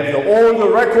 I have all the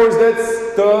records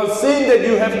that's the sin that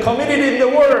you have committed in the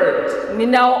world.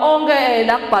 nginawo onke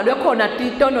la kubhalwe khona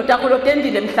titono takho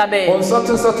lotendile emhlabeni On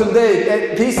certain day,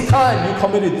 at this time, you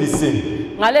committed this sin.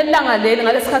 ngalelanga leli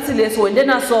ngalesikhathi lesi wende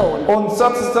nasona On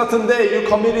certain day, you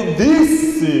committed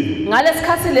this sin.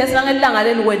 ngalesikhathi lesi nangelanga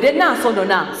leli wende naso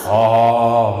nonasi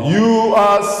Ah, you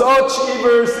are such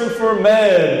evil, sinful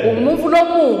man. umuntu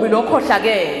lomubi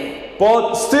lokhohlakele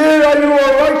But still, are you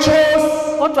righteous?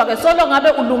 kodwa ke solo ngabe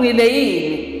ulungile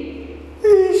yini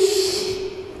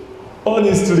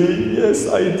Honestly, yes,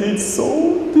 I did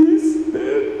so. This,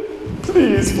 that.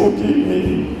 Please forgive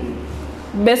me.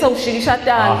 bese ushikisha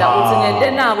tanda uthi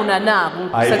ngente naku nanaku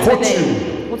I caught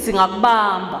you. uthi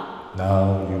ngakubamba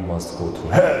Now you must go to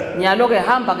hell. nyalo ke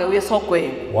hamba ke uye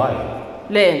esogweni Why?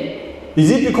 leni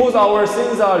Is it because our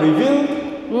sins are revealed?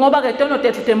 ngoba ke tono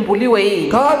tethu tembuliwe yini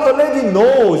God already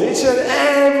knows each and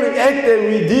every act that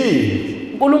we did.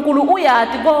 uNkulunkulu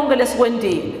uyati konke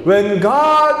lesikwendile When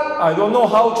God, I don't know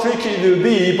how tricky it will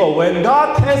be, but when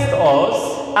God tests us,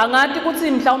 angati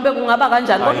ukuthi mhlawumbe kungaba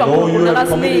kanjani I kodwa know you uNkulunkulu have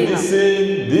committed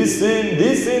akasilinga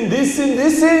this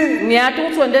sin. ngiyati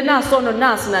ukuthi wende nasono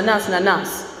nasi nanasi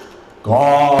nanasi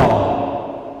God,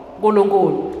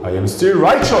 uNkulunkulu I am still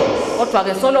righteous kodwa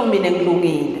ke solo mina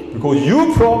ngilungile because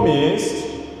you promised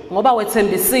ngoba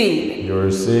wethembisile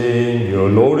your sin, your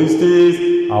Lord is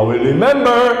this. I will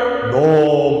remember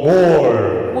no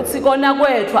more. uthi kona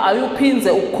kwethu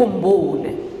ayuphinze ukukhumbule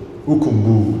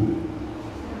Ukumbu.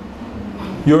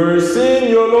 Your sin,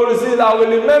 your Lord is this. I will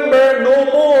remember no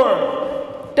more.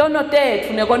 tono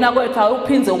tethu nekona kwethu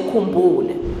ayuphinze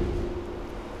ukukhumbule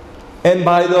And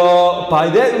by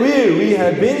that will, we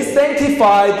have been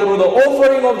sanctified through the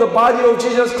offering of the body of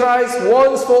Jesus Christ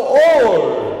once for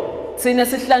all. thina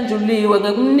sihlanjuliwe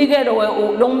ngekumnikelo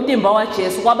lomtimba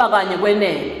waJesu kwaba kanye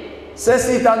kwenene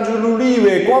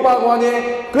Sesitanjululiwe kwabakwane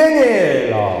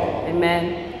kwenyela.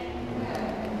 amen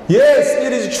Yes,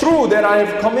 it is true that I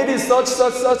have committed such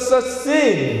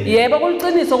sin. yebo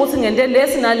kuliqiniso ukuthi ngente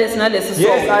lesi nalesi nalesi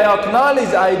Yes, sono I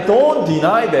acknowledge, I don't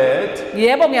deny that.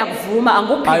 yebo ngiyakuvuma I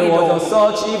anguphiki was a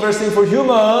lokho such evil, sinful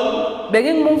human.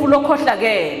 bengingumuntu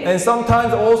lokhohlakele And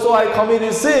sometimes also I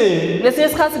committed sin. lesinye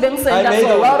isikhathi I bengisenda made a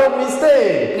sona lot of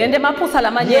mistakes. ngente emaphutha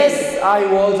lamanyeni Yes, I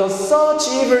was a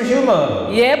such evil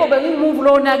human. yebo bengingumuntu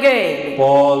lonakele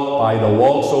But by the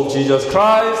works of Jesus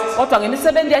Christ, kodwa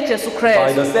ngemisebenzi yaJesu by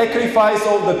Kristu the sacrifice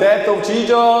of the death of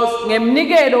Jesus,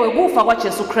 ngemnikelo wekufa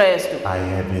kwaJesu Kristu I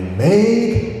have been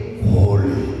made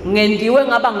holy. ngendiwe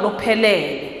ngaba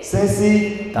ngilophelele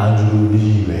Sesi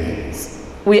tanjululiwe.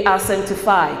 we are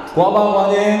sanctified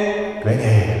Kwabakwane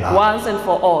kwenyela. once and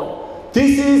for all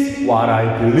This is what I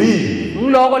believe.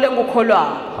 ngiloko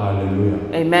lengukholwayo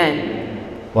Hallelujah. amen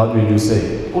What will you say?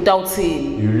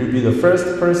 utawuthini Will you be the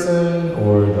first person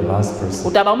or the last person?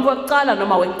 utaba umuntu wokuqala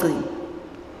noma wekugcina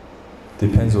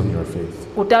Depends on your faith.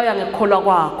 utawuya ngekukholwa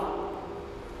kwakho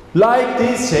Like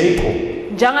this Jacob.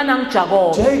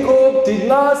 njenganangijakobe Jacob did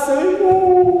not say,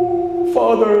 "Oh,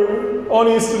 Father,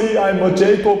 honestly, I'm a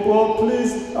Jacob, but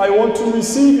please, I want to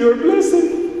receive your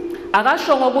blessing.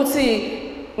 Akasho ngokuthi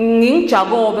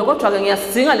ngingijakobe kodwa ke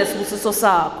ngiyasidinga lesibusiso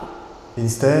sakho.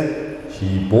 Instead,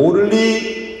 he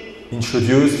boldly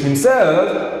introduced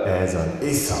himself as an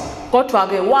Esau. Kodwa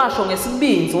ke washo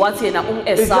ngesibinzi wathi yena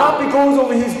It's not because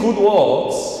of his good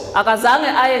works, akazange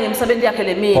aye ngemisebenzi yakhe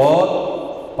lemihle,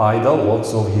 but by the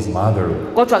works of his mother,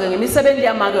 kodwa ke ngemisebenzi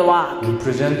yamake wakhe,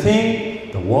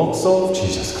 representing the works of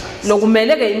Jesus Christ.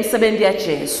 lokumele ke imisebenzi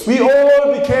yaJesu. We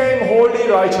all became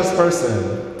holy, righteous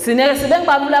person. Sineke sibe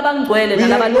ngibabula abangcwele We have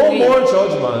no nalabalungile. more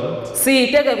judgment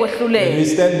Siyite ke when we kwehluleka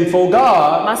stand before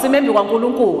God masimembi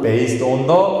kwaNkulunkulu based on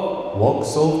the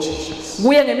works of Jesus.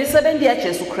 kuye ngemisebenzi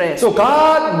yaJesu Kristu. So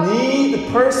God needs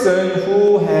a person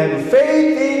who have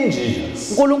faith in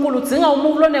Jesus. uNkulunkulu udzinga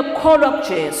umuntu lonekukholwa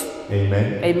kuJesu.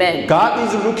 Amen. Amen. God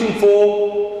is looking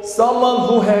for someone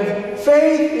who have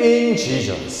faith in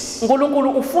Jesus. uNkulunkulu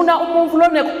ufuna umuntu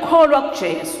lonekukholwa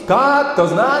kuJesu. God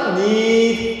does not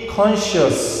need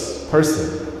conscious person.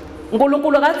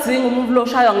 uNkulunkulu akadzingi umuntu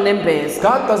loshaywa nginembeza.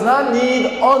 God does not need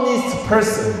honest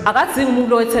person. Akadzingi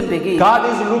umuntu owethembekile. God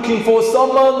is looking for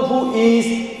someone who is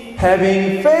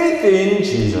having faith in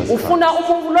Jesus Christ. Ufuna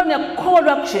umuntu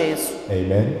lonekukholwa kuJesu.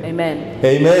 Amen. Amen.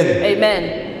 Amen. Amen.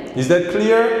 Is that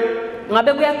clear?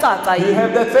 Ngabe kuyacaca Do you yini?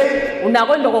 have that faith?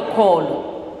 Unako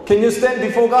lokukholwa. Can you stand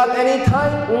before God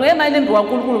anytime? Ungema inembi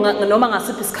kwaNkulunkulu noma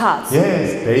ngasiphi isikhathi?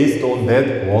 Yes, based on that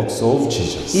works of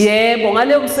Jesus. Yebo,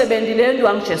 ngaleyo msebenzi leyo ndi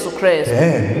wangeJesu Kristu.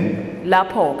 Then,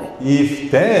 Lapho ke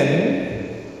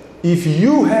if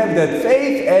you have that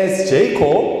faith as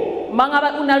Jacob,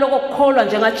 mangaba unaloko kukholwa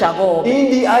njengaJakobe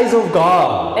in the eyes of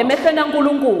God, emehlweni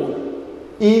kaNkulunkulu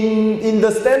in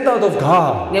the standard of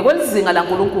God, ngekwelizinga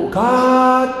laNkulunkulu,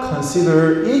 God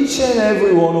consider each and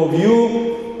every one of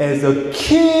you as the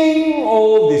king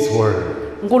of this world.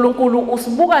 uNkulunkulu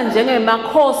usibuka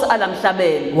njengemakhosi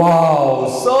alamhlabeni. Wow,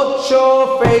 such a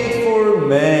faithful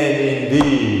man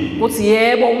indeed. Uthi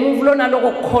yebo umuntu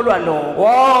lonaloko kukholwa lo.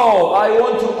 Wow, I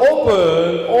want to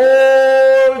open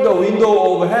all the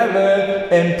window of heaven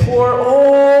and pour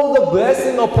all the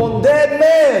blessing upon that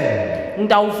man.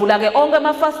 Ngidawuvula ke onke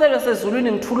amafasitela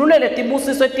sezulwini ngithululele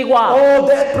tibusiso etikwawo. Oh,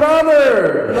 that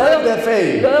brother has that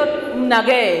faith. Lo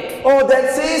mnakethu. Oh, that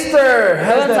sister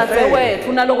has that Wenzathe faith. wethu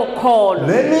unaloko kukholwa.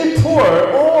 Let me pour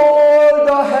all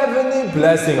the heavenly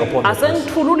blessing upon that person.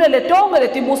 Asengithululele tonke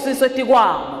letibusiso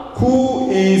etikwawo. Who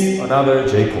is another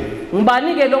Jacob?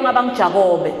 Ngibani ke lo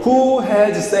ngabangiJakobe? Who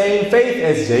has the same faith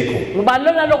as Jacob? Ngibani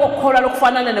lona lokukholwa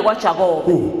lokufanana nekwaJakobe?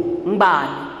 Who?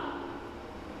 Ngibani?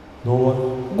 No one.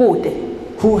 Kude.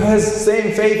 Who has the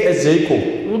same faith as Jacob?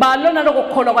 Ngibani lona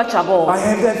lokukholwa I kwaJakobe?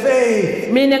 have that faith.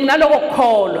 Mina nginaloko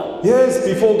kukholwa Yes,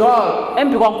 before God.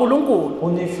 embi kwaNkulunkulu.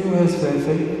 Only few has that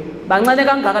faith. Bancane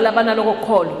kangaka labanaloko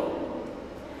kukholwa.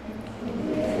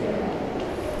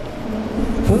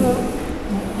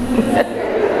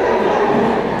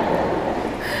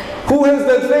 Who has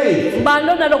that faith? Ngibani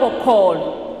lona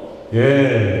lokukholwa?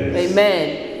 Yes.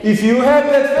 Amen. If you have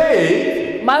that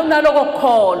faith, Maye unaloko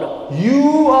kukholwa.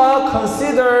 you are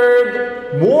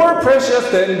considered more precious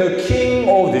than the king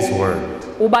of this world.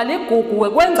 Uba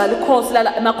ligugu kwenza likhosi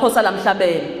emakhosi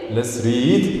alamhlabeni. Let's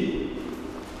read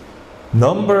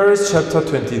Numbers chapter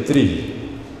 23.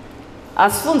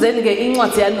 Asifundzeni ke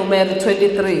incwadi yaNumeri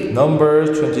 23. Numbers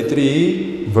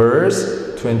 23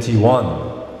 verse 21.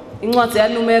 Incwadi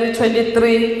yaNumeri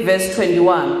 23 verse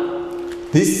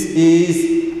 21. This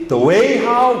is the way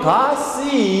how God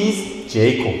sees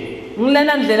Jacob.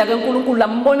 Ngilena ndlela ke uNkulunkulu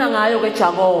lambona ngayo ke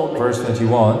Jakobe. Verse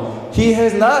 21. He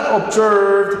has not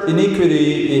observed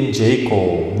iniquity in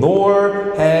Jacob,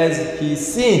 nor has he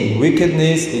seen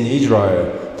wickedness in Israel.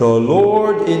 The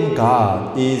Lord in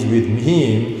God is with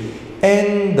him,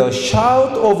 and the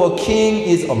shout of a king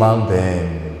is among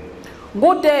them.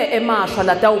 Kude emashwa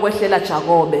latawukwehlela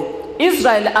Jakobe.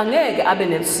 Israel angeke abe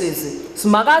nelusizi.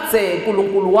 Simakadze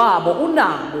uNkulunkulu wabo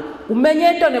unabo.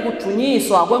 Umenyetwa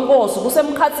nekudunyiswa kwenkosi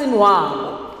kusemkhatsini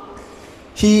wabo.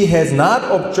 He has not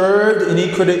observed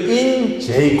iniquity in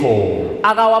Jacob.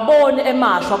 Akawaboni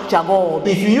emashwa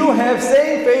kuJakobe. If you have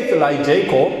same faith like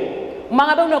Jacob,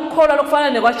 Mangabe unokukholwa lokufana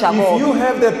if nekwaJakobe. you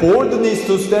have the boldness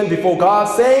to stand before God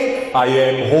saying, I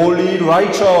am holy,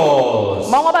 righteous,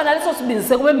 Mangaba naleso sibindi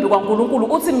sekubembi kwaNkulunkulu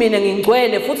uthi mina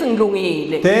ngingcwele futhi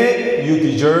ngilungile. then you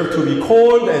deserve to be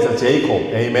called as a Jacob.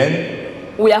 Amen.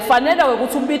 Uyafanela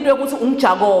ukuthi ubitwe ukuthi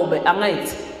ungiJakobe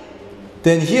angithi.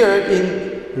 Then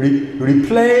here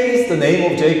replace the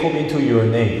name of Jacob into your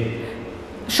name.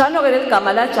 Shano ke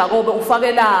leligama la Jakobe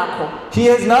ufake lakho. He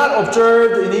has not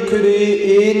observed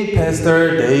iniquity in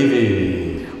Pastor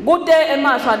David. Kude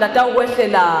emashwa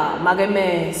latawukwehlela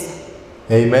makemeza.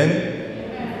 Amen.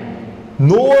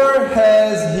 Nor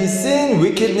has he seen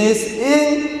wickedness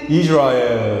in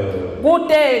Israel.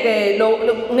 Kude-ke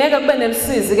ngeke kube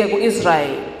nelisizi-ke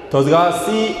ku-Israyeli. Does God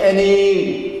see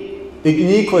any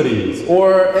iniquities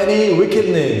or any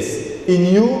wickedness in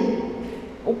you?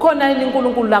 Ukhona yini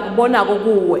uNkulunkulu la kubonako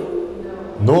kuwe?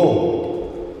 No.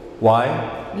 Why?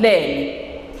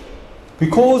 Lele.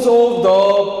 Because of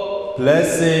the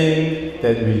blessing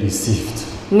that we received.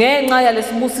 Ngenxa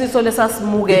yalesibusiso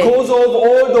lesasimukela. Because of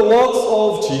all the works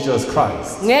of Jesus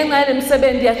Christ. Ngenxa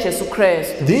yalemisebenzi yaJesu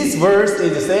Kristu. This verse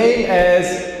is the same as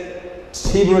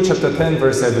Hebrews chapter 10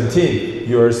 verse 17.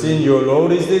 Your sin, your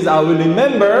Lord is this, I will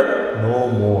remember no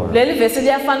more. Leli verse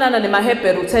liyafanana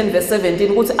nemaHebrew 10 verse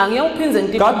 17 ukuthi angiyawuphinze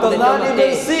ngikukhumbule. God does not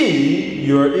even see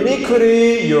your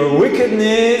iniquity, your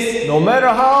wickedness, no matter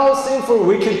how sinful,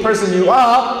 wicked person you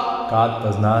are, God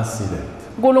does not see that.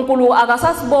 uNkulunkulu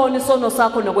akasasiboni isono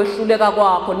sakho nokwehluleka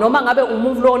kwakho noma ngabe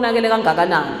umuntu lonakele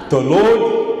kangakanani. The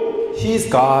Lord, his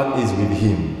God is with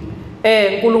him.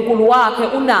 uNkulunkulu wakhe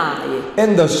unaye.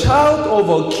 And the shout of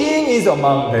a king is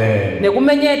among them.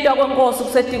 Nekumenyetwa kwenkosi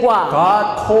kusethi kwakhe.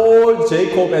 God called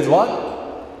Jacob as what?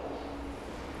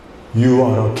 You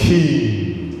are a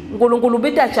king. uNkulunkulu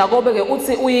ubita Jacob ke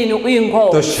uthi uyini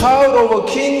uyinkosi. The shout of a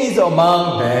king is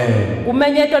among them.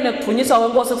 Kumenyetwa nekuthunyiswa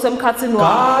kwenkosi kusemkhatsini wakhe.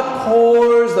 God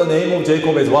calls the name of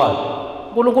Jacob as what?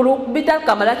 uNkulunkulu ubita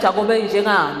igama la Jacob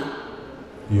njengani?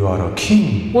 You are a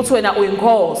king. Uthi wena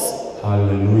uyinkosi.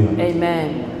 Hallelujah.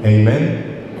 Amen. Amen.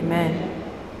 Amen.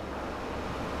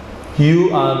 You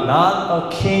are not a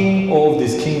king of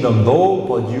this kingdom though,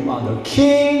 but you are the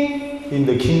king in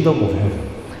the kingdom of heaven.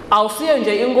 Awusiyo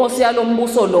nje inkosi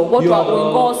yalombuso lo kodwa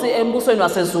uyinkosi embusweni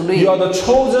wasezulwini. You are the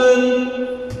chosen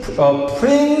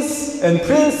prince and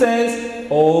princess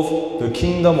of the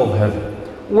kingdom of heaven.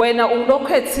 Wena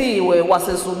ulokhethiwe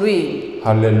wasezulwini.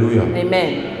 Hallelujah.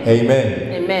 Amen.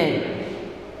 Amen. Amen.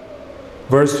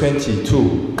 Verse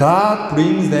 22. God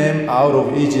brings them out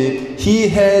of Egypt. He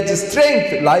had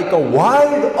strength like a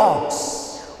wild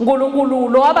ox. uNkulunkulu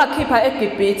lo abakhipha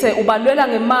eGibhithe ubalwela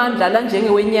ngemandla la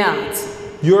njengewenyathi.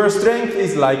 Your strength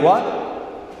is like what?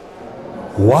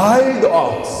 Wild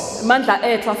ox. Amandla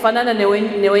ethu afanana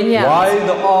newenyathi. Wild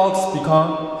ox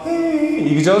become, hey,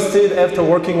 exhausted after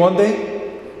working one day.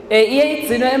 Iye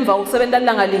igcine emva kokusebenza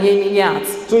ilanga linye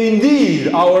inyathi. So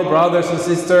indeed, our brothers and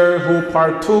sisters who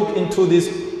partook into this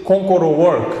konkoro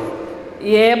work.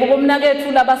 Yebo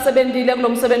bomnakethu labasebenzile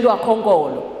kulomsebenzi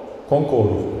wakhonkolo.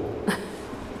 Konkoro.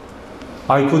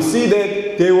 I could see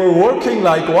that they were working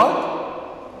like what?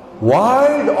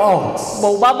 Wild ox.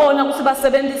 Bawubabona ukuthi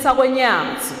basebenzisa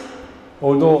kwenyathi.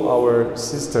 Although our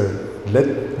sister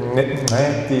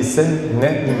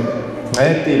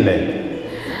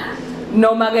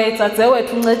Noma ke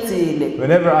dzadzewethu uncedile.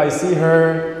 whenever I see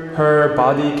her, her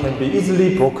body can be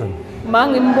easily broken.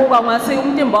 Mangimbuka ngasi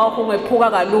umtimba wakho ungephuka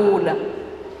kalula.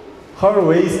 Her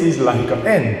waist is like an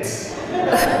ant.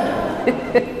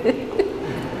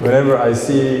 Whenever I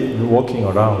see you walking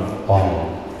around, wow.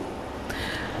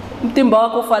 Umtimba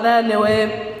wakho ufanana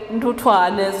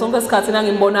newenthuthwane sonke isikhathi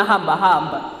nangimbona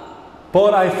hamba.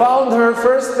 But I found her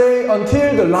first day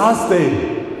until the last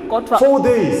day. Kodwa 4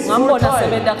 days, full ngambona time.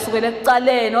 sebenza kusukela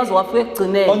ekuqaleni waze wafika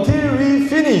ekugcineni. Until we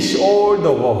finish all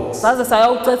the works. Saze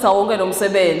sayawucetha wonke lo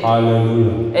msebenzi.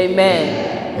 Hallelujah. Amen.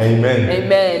 Amen.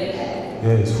 Amen.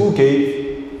 Yes, who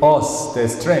gave us the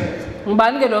strength?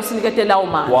 Ngibani ke lo sinikete lawo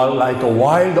mali? Well, like a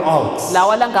wild ox.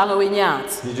 Lawa langange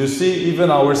wenyathi. Did you see?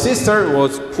 Even our sister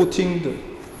was putting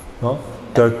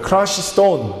the crushed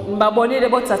stone Ngibabonile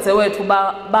bodzadzewethu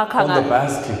bakha on the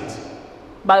basket.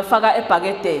 bafaka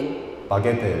ebhakedeni.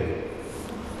 Baguette.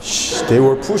 They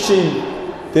were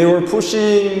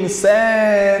pushing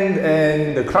sand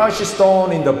and the crushed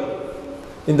stone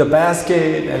in the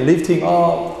basket and lifting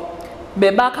up.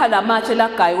 Bebakha lamatshe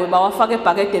lagayiwe bawafaka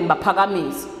ebhakedeni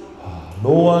baphakamisa. No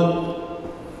one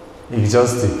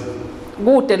exhausted.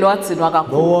 Kude lwadzinwa No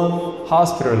kakhulu. one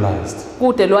hospitalized.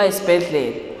 Kude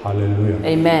lwayesibhedlela. Hallelujah.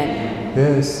 Amen.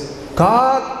 Yes.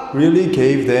 God really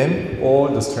gave them all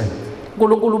the strength.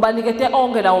 uNkulunkulu banikete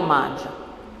onke lawo mandla.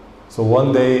 So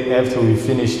one day after we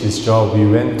finished this job, we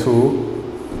went to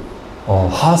a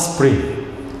hot spring.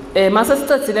 Mase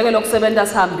sicedzile ke lokusebenza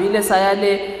sihambile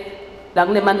sayale la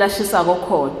kunemandla ashisako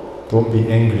khona. Don't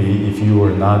be angry if you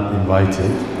were not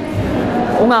invited.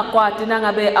 Ungakwati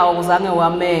nangabe awuzange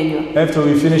wamenywa. After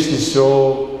we finished this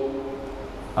job,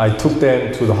 I took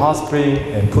them to the hot spring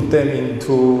and put them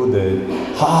into the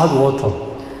hot water.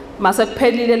 Mase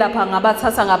kuphelile lapha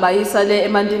ngabathatha ngabayisa le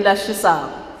emandini lashisako.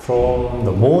 From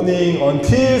the morning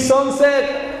until sunset,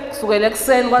 Kusukela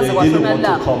ekseni kwaze they kwashona didn't want to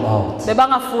lapha. come out.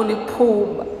 Bebangafuni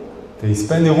ukuphuma. They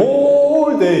spend the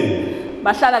whole day.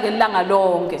 bahlala ke ilanga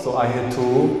lonke. So I had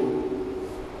to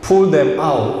pull them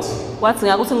out Kwathi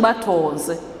ngakuthi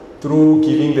ngibathoze through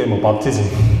giving them a baptism.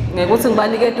 ngekuthi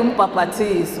ngibanikete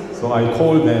umbhabhathiso. So I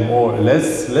called them, oh,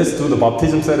 let's do the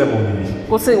baptism ceremony.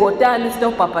 Kuthi wotani isito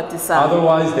ubhabhatisa.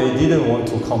 Otherwise, they didn't want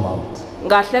to come out.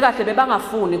 Kahle kahle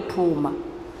bebangafuni ukuphuma.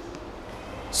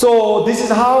 So this is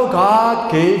how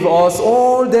God gave us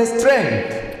all the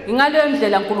strength. Ingaleyo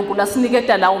ndlela uNkulunkulu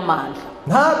asiniketa lawo mandla.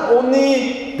 Not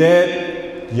only that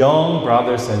young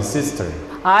brothers and sisters,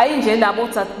 Hayi nje labo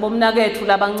bomnakethu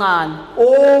labancane.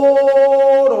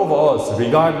 all of us,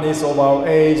 regardless of our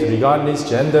age, regardless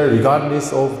gender,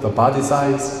 regardless of the body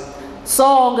size,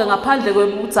 Sonke ngaphandle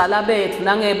kwebudzala bethu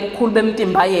nangebukhulu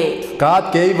bemtimba yethu.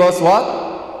 God gave us what?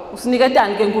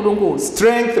 Usiniketani ke uNkulunkulu?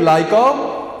 Strength like a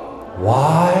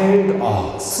wild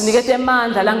ox. Sinikete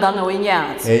amandla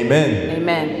langangewenyathi. Amen.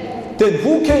 Amen. Then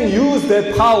who can use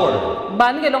that power?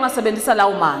 Bani ke longasebenzisa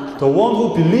lawo mandla? The one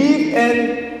who believe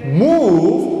and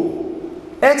move,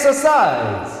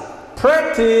 exercise,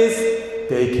 practice,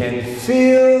 they can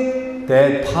feel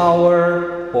that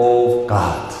power of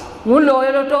God.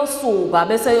 Nguloyo lotosuka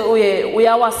bese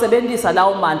uyawasebenzisa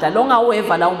lawo mandla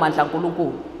longaweva lawo mandla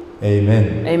uNkulunkulu.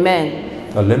 Amen. Amen.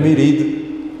 Now let me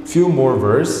read few more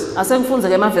verse. Asengifunze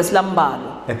ke amavesi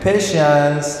lambalwa.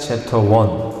 Ephesians chapter 1.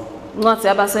 Incwadi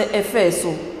yabase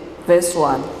Efesu verse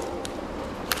 1.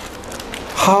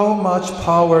 How much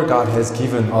power God has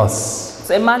given us.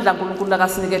 Semandla uNkulunkulu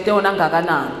akasinikete wona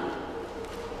ngakanani.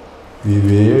 We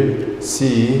will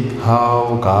see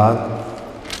how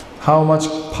much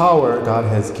power God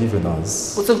has given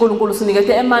us. Kuthi uNkulunkulu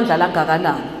sinikete emandla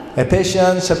langakanani.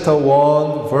 Ephesians chapter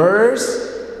 1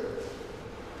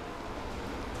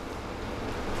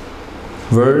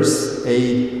 verse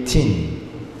 18.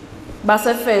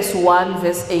 Basefesu 1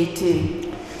 verse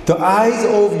 18. The eyes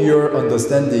of your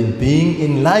understanding being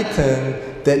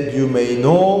enlightened, that you may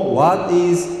know what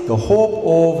is the hope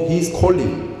of his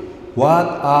calling, what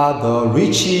are the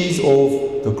riches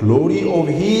of the glory of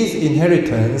his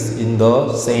inheritance in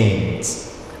the saints.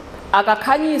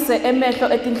 Akakhanyise emehlo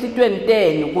etinhlitweni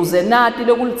tenu kuze nati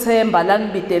lokulithemba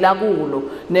lanibidela kulo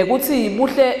nekuthi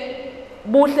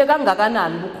buhle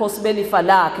kangakanani bukhosi belifa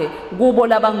lakhe kubo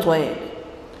labangcwele.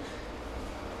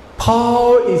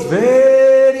 Paul is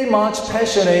very much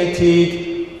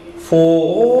passionate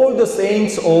for all the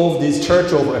saints of this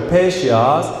church of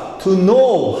Ephesus to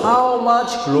know how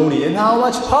much glory and how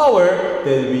much power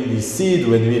that we received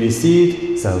when we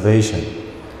received salvation.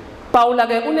 Paula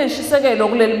ke uneshisekelo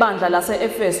kuleli bandla lase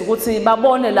Efesu ukuthi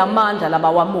babone lamandla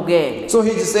labawamukele. So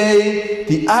he's saying,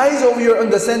 the eyes of your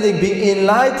understanding being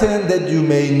enlightened, that you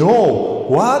may know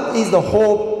what is the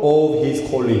hope of his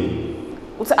calling.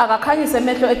 Uthi akakhanyise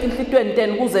emehlo etinhlitweni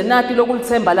tenu kuze nati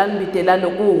lokulithemba lanibidela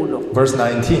kulo. Verse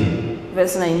 19.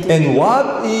 Verse 19. And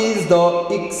what is the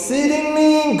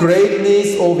exceedingly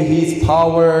greatness of his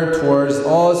power towards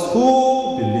us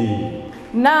who believe?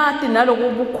 Nati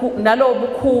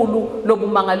nalobukhulu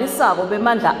lobumangalisako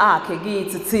bemandla akhe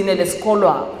kithi thine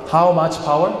lesikholwa. How much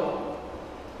power?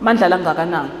 Mandla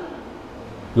langakanani?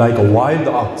 Like a wild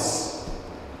ox.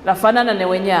 Lafanana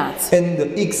newenyathi. And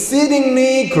the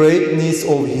exceedingly greatness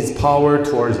of his power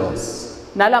towards us.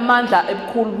 Nalamandla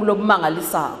ebukhulu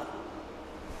lobumangalisako.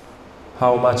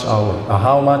 How much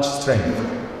how much strength?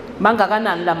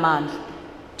 Mangakanani lamandla?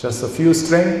 Just a few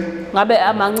strength? Ngabe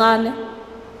amancane?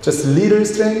 Just little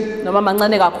strength? Noma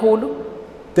mancane kakhulu?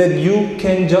 That you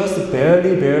can just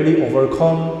barely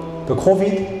overcome the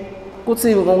COVID?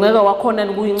 Kuthi ungeke wakhona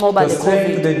ukuyincoba The strength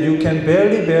le-COVID. that you can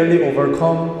barely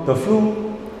overcome the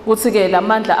flu? Kuthi ke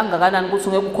lamandla angakanani ukuthi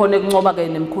ungeke ukhone ukuncoba ke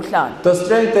nemkhuhlane. The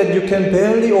strength that you can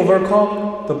barely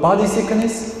overcome the body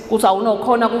sickness? Kuthi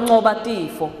awunokhona kuncoba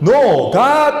tifo. No,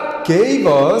 God gave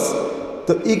us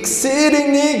the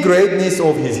exceedingly greatness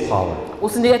of his power.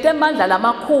 Usinikete amandla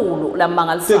lamakhulu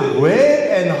lamangalisayo. Then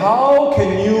when and how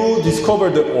can you discover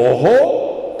that,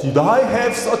 oh, did I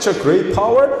have such a great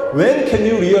power? When can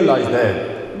you realize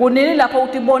that? Kunini lapho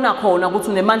utibona khona ukuthi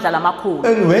unemandla lamakhulu?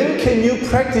 And when can you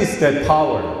practice that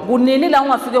power? Kunini la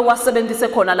ungafike wasebenzise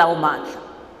khona lawo mandla?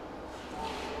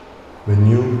 When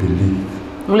you believe.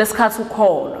 Ngulesikhathi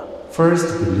ukholwa.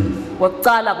 First believe.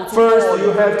 Wokucala ukuthi First ukholwe.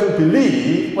 you have to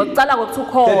believe Wokucala ukuthi that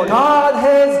ukholwe. God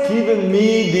has given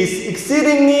me this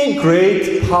exceedingly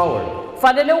great power.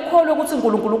 Fanele ukholwe ukuthi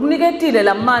uNkulunkulu ukuniketile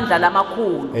lamandla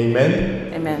lamakhulu.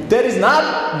 Amen. Amen. That is not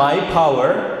my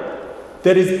power.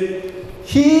 That is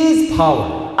his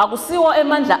power. Akusiwo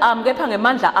emandla ami kepha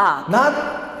ngemandla akhe. Not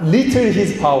little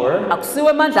his power, akusiwe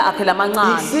amandla akhe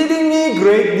lamancane, exceedingly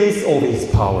greatness of his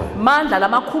power. amandla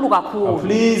lamakhulu kakhulu.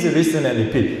 Please listen and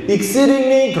repeat.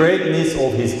 Exceedingly greatness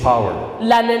of his power.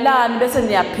 Lalelani bese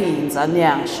niyaphinza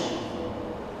niyasho.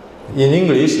 In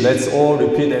English, let's all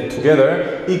repeat it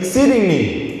together.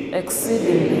 Exceedingly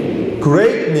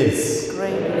greatness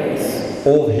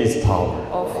of his power.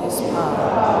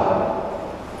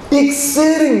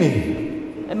 Exceedingly.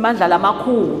 Amandla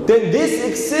lamakhulu. Then this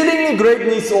exceedingly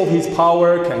greatness of his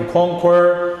power can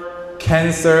conquer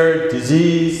cancer,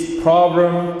 disease,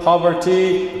 problem,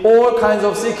 poverty, all kinds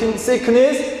of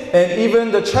sickness, and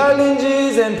even the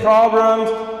challenges and problems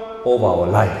of our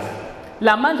life.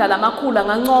 Lamandla lamakhulu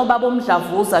angancoba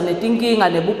bomdlavuza netinkinga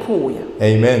nebuphuya.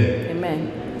 Amen.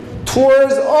 Amen.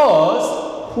 Towards us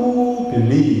who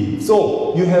believe.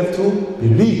 So you have to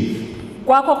believe.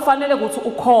 Kwakho kufanele ukuthi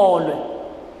ukholwe.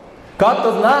 God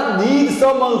does not need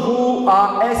someone who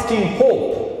are asking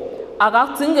hope.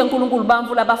 Akadzinge uNkulunkulu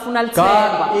bantfu labafuna God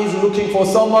lithemba. is looking for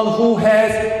someone who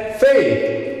has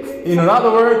faith. In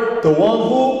other words, the one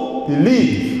who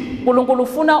believes. uNkulunkulu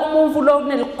ufuna umuntu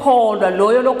lonelukholwa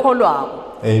loyo lokholwako.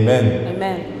 Amen.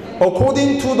 Amen.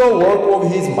 According to the work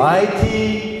of his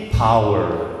mighty power.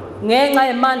 Ngenxa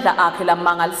yemandla akhe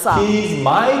lamangalisayo. His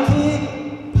mighty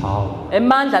power.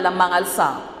 Emandla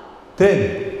lamangalisayo.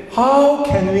 Then, how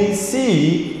can we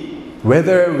see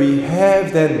whether we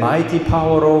have that mighty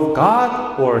power of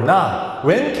God or not?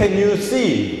 When can you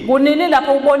see? Kunini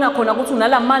lapho ubona khona ukuthi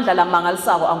unalamandla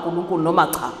lamangalisako aNkulunkulu noma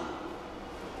cha?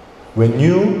 When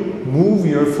you move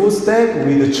your footstep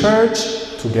with the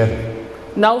church together.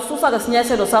 Na ususa ke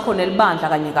sinyeselo sakho nelibandla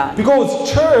kanye kanye. Because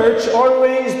church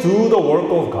always do the work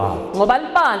of God. Ngoba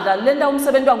libandla lenta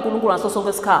umsebenzi waNkulunkulu ngaso sonke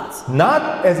isikhathi.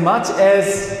 Not as much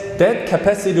as that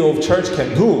capacity of church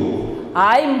can do.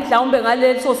 Hayi mhlawumbe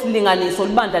ngaleso silinganiso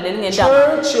libandla lelingenda.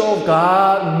 Church of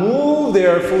God move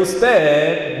their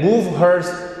footstep, move her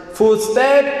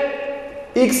footstep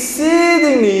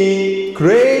exceedingly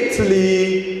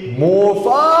greatly more,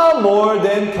 far more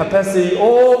than capacity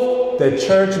of the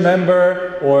church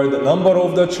member or the number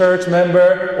of the church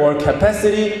member or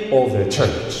capacity of the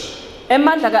church.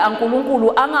 Emandla ke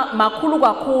aNkulunkulu anga makhulu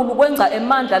kakhulu kwenza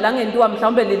emandla langentiwa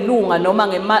mhlawumbe lilunga noma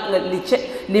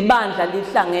libandla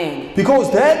lihlangene.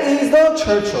 Because that is the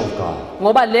church of God.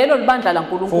 Ngoba lelo libandla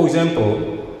laNkulunkulu. For example,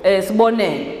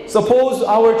 sibonene. suppose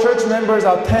our church members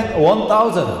are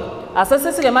 1,000.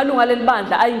 Asesithi ke malunga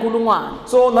lelibandla ayinkulungwane.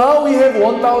 So now we have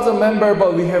 1,000 members,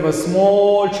 but we have a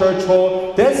small church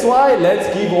hall. That's why let's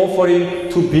give offering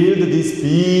to build this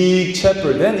big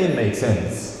chapel. Then it makes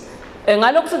sense.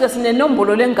 Ngalokho ke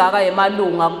sinenombolo lengaka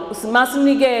yemalunga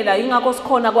simasinikela ingakho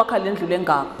sikhona kwakha lendlu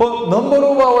lengaka. But number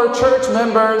of our church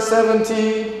members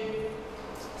 70,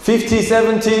 50,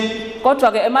 70.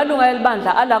 Kodwa ke emalunga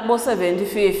elibandla ala kubo 70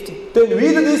 50. Then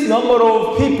with this number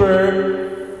of people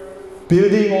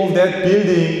building of that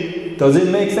building, does it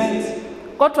make sense?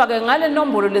 Kodwa ke ngale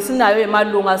nombolo lesinayo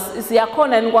emalunga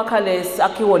siyakhona yini kwakha lesi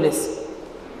akhiwo lesi.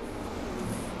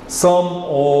 Some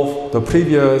of the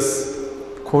previous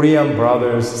Korean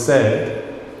brothers said,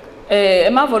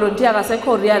 emavolunteer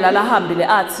kaseKorea lalahambile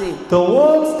athi the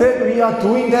works that we are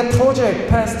doing that project,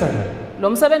 Pastor, lo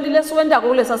msebenzi lesiwenda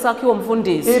kulesa sakhiwo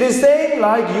mfundisi. it is saying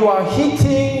like you are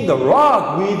hitting the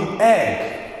rock with egg.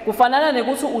 Kufanana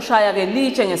nekuthi ushaya ke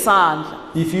litshe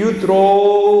ngesandla. If you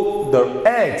throw the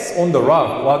eggs on the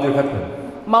rock, what will happen?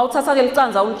 Mawuthatha ke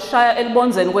licanza ulishaya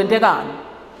elibonzeni kwentekani.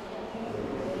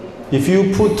 If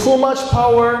you put too much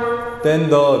power, then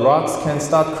the rocks can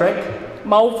start cracking.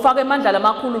 Mawufaka emandla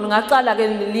lamakhulu ngacala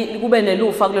ke kube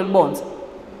nelufa kuleli bonze.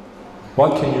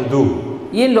 What can you do?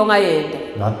 Yini lo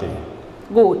ngayenda? Nothing.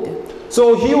 Kude.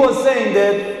 So he was saying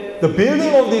that the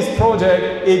building of this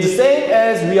project is the same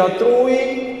as we are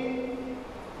throwing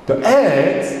the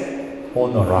eggs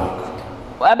on a rock.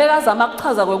 Abekazama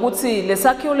ukuchaza ukuthi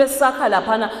lesakhiwo lesakha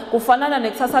laphana kufanana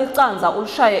nekuthatha licanza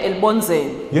ulishaye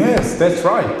elibonzeni. Yes, that's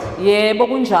right. Yebo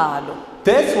kunjalo.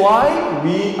 That's why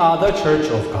we are the church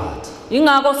of God.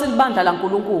 Ingakho silibandla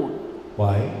laNkulunkulu.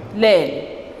 Why? Lelo.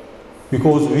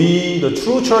 Because we, the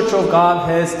true church of God,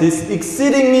 has this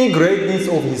exceedingly greatness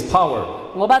of his power.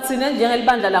 Ngoba thina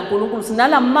njengelibandla laNkulunkulu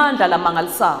sinalamandla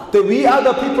lamangalisayo. That we are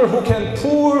the people who can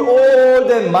pour all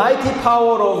the mighty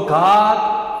power of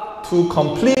God to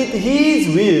complete his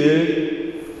will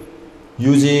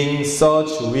using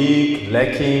such weak,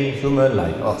 lacking human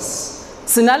like us.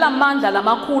 Sinalamandla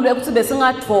lamakhulu ekuthi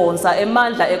besingadvonsa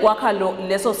emandla ekwakha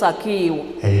leso sakhiwo.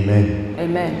 Amen.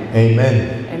 Amen.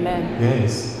 Amen. Amen.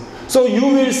 Yes. So you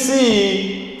will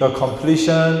see the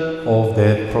completion of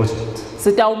that project.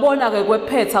 Sitawubona ke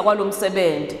kwephetha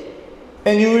kwalomsebenzi.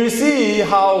 And you will see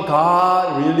how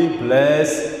God really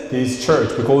bless this church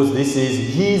because this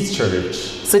is His church.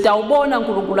 Sitawubona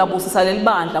uNkulunkulu abusisa leli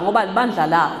bandla ngoba libandla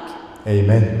lakhe.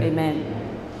 Amen. Amen.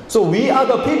 So we are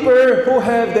the people who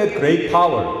have that great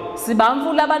power.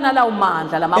 Sibamvula abanala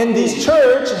umandla lamakhulu. And this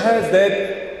church has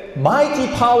that mighty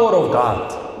power of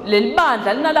God. Leli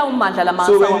bandla linala umandla lamandla.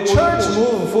 So when church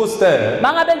move footstep,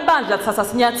 mangabe libandla lithatha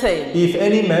sinyathelo. if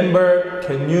any member,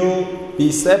 can you be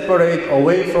separate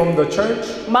away from the church?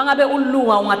 Mangabe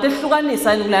ulunga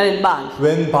ungatehlukanisa kuleli bandla.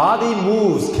 When body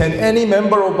moves, can any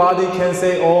member of body can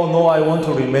say, oh no, I want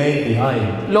to remain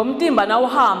behind? Lo mtimba na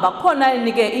uhamba khona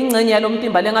enike ingcenye yalo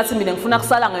mtimba lengathi mina ngifuna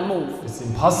kusala ngemuva. It's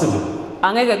impossible.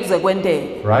 Angeke kuze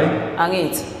kwenteke. Right?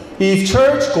 Angithi. If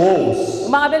church goes,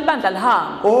 Mangabe libandla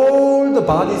lihamba. all the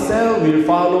body cell will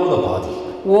follow the body.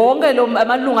 Wonke lo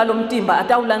amalunga lo mtimba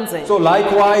atawulandzela. So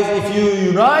likewise, if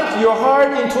you unite your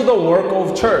heart into the work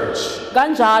of church,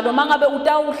 Kanjalo mangabe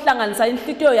utawuhlanganisa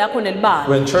inhlitiyo yakho nelibandla.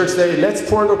 when church say, let's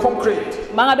pour the concrete,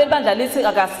 Mangabe libandla lithi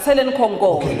akasitheleni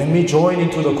khonko. okay, let me join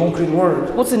into the concrete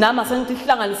work. Kuthi nama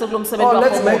sengihlanganise kulo msebenzi Oh, wakho.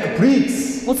 let's make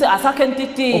bricks. Kuthi asakhe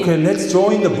ntiti. Okay, let's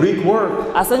join the brick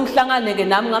work. Asengihlangane ke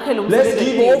nami ngakhe lo Let's msebenzi.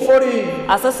 give offering.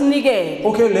 Asesinikele.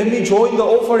 Okay, let me join the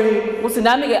offering. Kuthi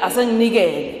nami ke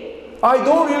asenginikele. I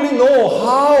don't really know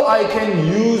how I can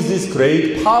use this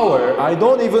great power. I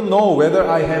don't even know whether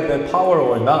I have that power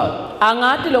or not.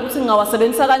 Angathi lokuthi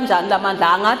ngawasebenzisa kanjani lamandla.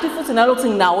 Angathi futhi nalokuthi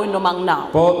nginawo noma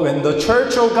nginawo. But when the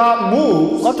church of God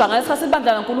moves, Kodwa ngesikhathi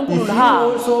ibandla kaNkulunkulu if you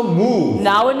lihamba, also move,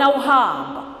 nawe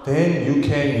nawuhamba, then you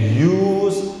can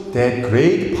use that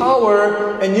great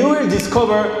power and you will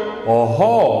discover,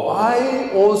 oh,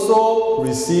 I also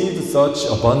received such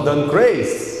abundant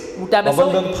grace,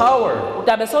 abundant power.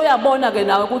 utabe soyabona ke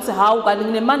nawe ukuthi hawu kanti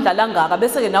nginemandla langaka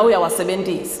bese ke nawe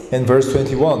uyawasebenzisa. In verse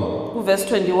 21. Ku verse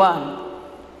 21.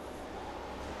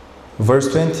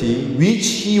 Verse 20, which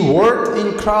he worked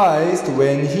in Christ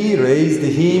when he raised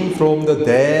him from the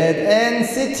dead and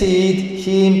seated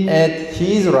him at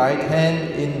his right hand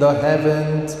in the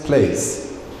heaven's place.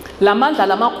 Lamandla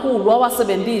lamakhulu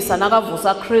wawasebenzisa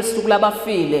nakavusa Kristu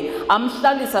kulabafile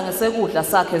amhlalisa ngesekudla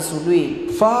sakhe ezulwini.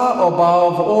 Far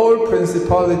above all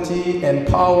principality and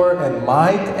power and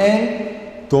might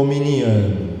and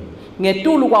dominion.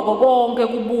 Ngetulu kwako konke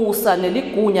kubusa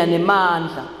neligunya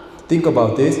nemandla. Think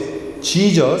about this.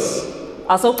 Jesus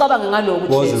Asawucabange ngaloku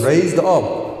was Jesu. raised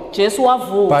up Jesu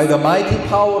wavuka by the mighty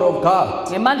power of God.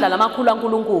 ngemandla lamakhulu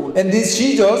kaNkulunkulu. And this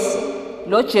Jesus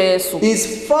Lo Jesu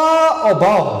is far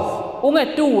above.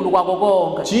 ungetulu kwako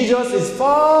konke. Jesus is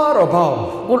far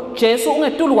above Jesu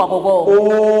ungetulu kwako konke.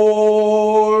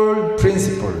 all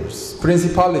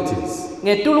principalities,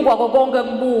 Ngetulu kwako konke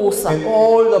kubusa. and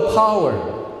all the power,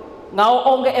 Ngawo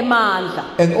onke emandla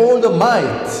and all the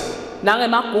might, and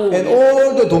nangemagunya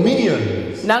all the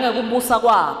dominions. nangekubusa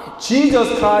kwakhe. Jesus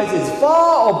Christ is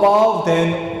far above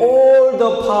than all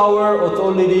the power,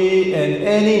 authority, and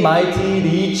any mighty,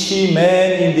 rich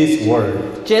man in this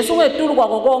world. Jesu ungetulu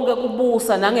kwako konke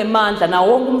kubusa nangemandla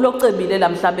nawo wonke umuntu ocebile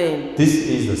lamhlabeni. This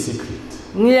is the secret.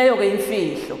 Ngileyo ke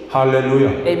imfihlo.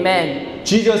 Hallelujah. Amen.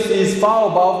 Jesus is far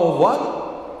above of what?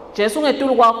 Jesu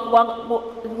ungetulu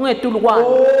ungetulu kwakhe.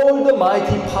 All the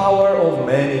mighty power of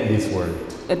man in this world.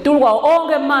 Ngetulu kwawo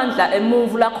onke emandla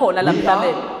emuvu lakhona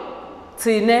lamhlabeni.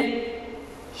 Thine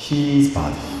His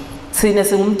body.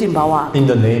 singumtimba wakhe In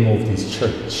the name of this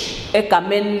church.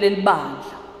 egameni lelibandla.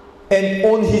 And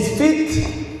on his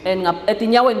feet,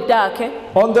 Etinyaweni takhe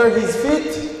under his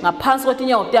feet, ngaphansi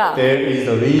kwetinyawo takhe there is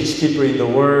the rich people in the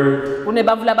world,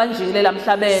 kunebantu labanjile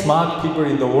lamhlabeni, smart people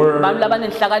in the world, bantu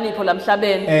labanenhlakanipho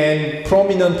lamhlabeni, and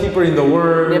prominent people in the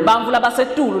world, nebantu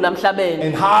labasetulu lamhlabeni,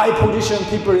 and high position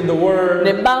people in the world,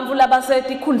 nebantu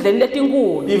labasetikhundleni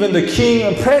letinkulu, even the king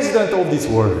and president of this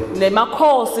world.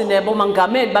 nemakhosi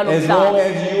nebomangameli As long balomhlaba.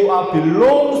 as you are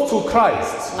belongs to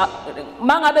Christ,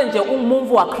 Mangabe nje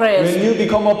ungumvu wa when Kristu, you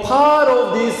become a part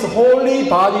of this holy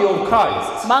body of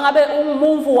Christ, mangabe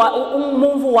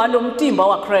ungumvu wa lo mtimba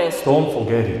wa Kristu, don't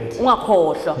forget it.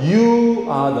 ungakhohlwa You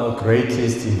are the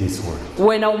greatest in this world.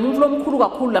 wena umuntu lomkhulu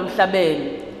kakhulu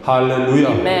lamhlabeni. Hallelujah.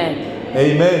 Amen.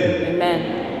 Amen. Amen.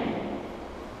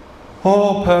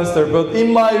 Oh, Pastor, but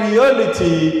in my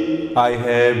reality, I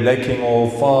have lacking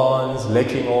of funds,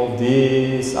 lacking of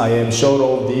this, I am short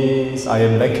of this, I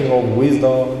am lacking of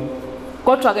wisdom.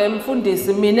 Kodwa ke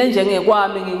mfundisi mina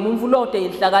njengekwami ngimuntu lode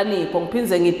inhlakanipho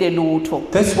ngiphinze ngite lutho.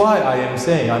 That's why I am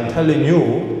saying, I'm telling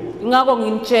you, Ngakho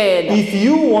nginitshela if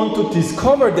you want to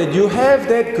discover that you have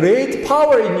that great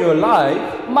power in your life,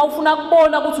 mawufuna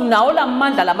kubona ukuthi unawo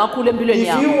lamandla lamakhulu empilweni if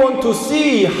yakho. you want to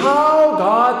see how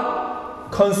God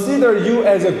consider you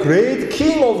as a great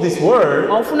king of this world,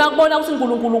 Awufuna kubona ukuthi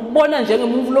uNkulunkulu ukubona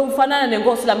njengomuntu lokufanana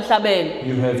nenkosi lamhlabeni.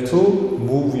 you have to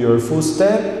move your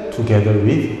footstep together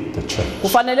with the church.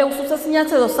 Kufanele ususe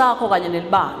isinyathelo sakho kanye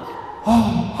nelibandla.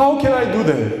 How can I do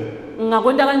that?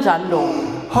 Ngakwenta kanjani lo?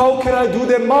 How can I do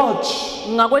that much?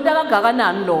 Ngakwenta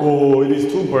kangakanani lo? Oh, it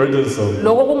is too burdensome.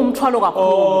 Lokho kungumthwalo kakhulu.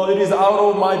 Oh, it is out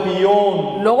of my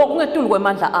beyond. Lokho kungetulu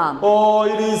kwemandla ami. Oh,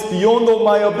 it is beyond of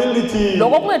my ability.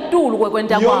 Lokho kungetulu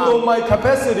kwekwenta Beyond kwami. of my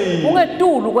capacity.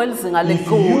 Kungetulu kwelizinga If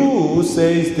lenkulu. you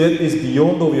say that is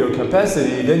beyond of your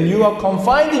capacity, then you are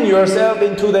confining yourself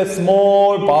into that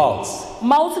small box.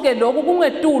 Mawuthi ke lokho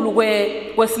kungetulu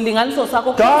kwesilinganiso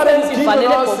sakho God has given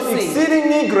kufanele us boxing.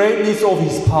 exceedingly greatness of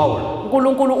His power.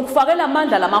 uNkulunkulu ukufakela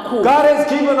amandla lamakhulu. God has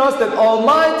given us that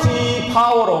almighty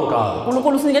power of God.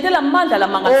 uNkulunkulu usiniketela amandla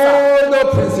lamangasayo. All the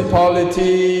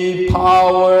principality,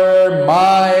 power,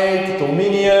 might,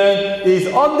 dominion is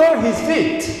under His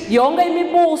feet. Yonke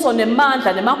imibuso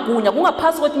nemandla nemagunya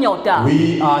kungaphasi kwetinyawo takhe.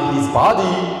 We are His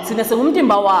body Sine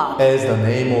singumtimba wakhe as the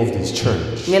name of this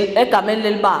church. egameni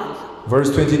lelibandla.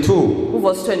 Verse 22.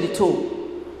 Verse 22.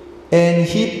 And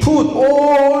He put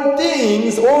all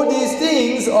these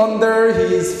things under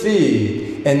His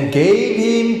feet and gave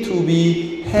Him to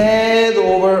be head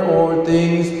over all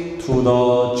things to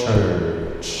the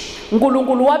church.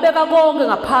 uNkulunkulu wabeka konke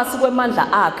ngaphasi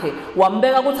kwemandla akhe,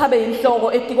 wambeka ukuthi abe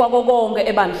inhloko etikwa konke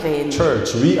ebandleni.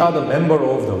 Church, we are the member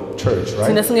of the church,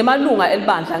 Sine right? singemalunga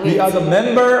elibandla We are ngithi. the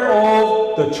member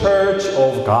of the church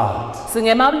of God.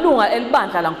 Singemalunga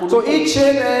elibandla So laNkulunkulu. each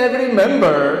and every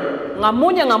member,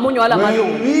 Ngamunye walamalunga.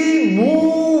 when we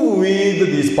move with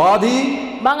this body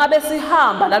Bangabe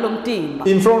sihamba nalomtimba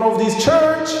in front of this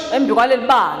church, embi kwaleli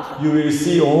bandla, you will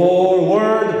see all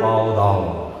world bow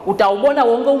down. utawubona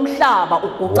wonke umhlaba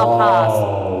uguqa phansi.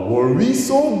 Wow, were we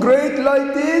so great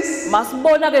like this?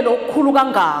 Masibona ke lokukhulu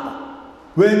kangaka.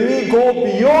 When we go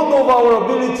beyond of our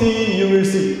ability, you will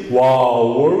see,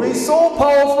 wow, were we so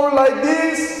powerful like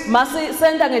this? Masi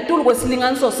senda ngetulu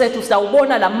kwesilinganiso sethu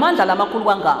sitawubona lamandla lamakhulu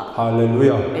kangaka.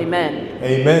 Hallelujah. Amen.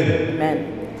 Amen.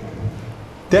 Amen.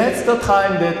 That's the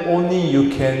time that only you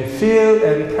can feel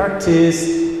and practice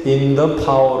in the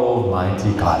power of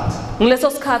mighty God. Ngileso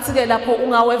sikhathi ke lapho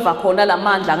ungaweva khona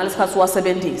lamandla ngalesikhathi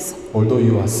uwasebenzisa. Although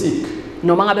you are sick,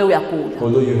 Noma ngabe uyagula,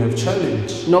 although you have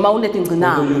challenge, noma although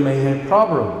unetingcinamba, you may have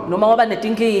problem. noma waba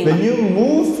netinkinga. When you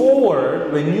move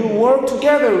forward, when you work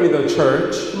together with the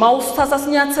church, Mawusithatha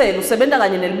sinyathelo usebenta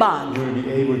kanye nelibandla, you will be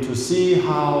able to see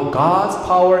how God's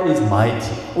power is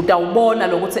mighty. utawubona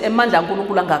lokuthi emandla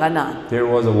kaNkulunkulu angakanani. There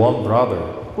was a one brother.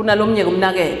 Kunalomnye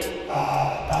kumnakethu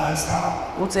Pastor,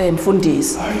 uthi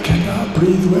mfundisi, I cannot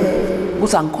breathe well.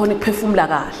 uthi angikhona ukuphefumula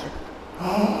kahle.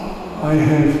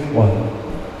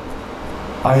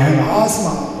 I have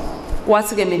asthma.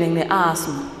 Wathi ke mina ngine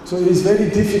asthma. So it's very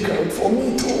difficult for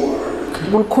me to work.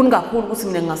 Kulikhuni kakhulu ukuthi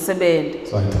mina ngingasebenza.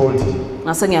 So I told him,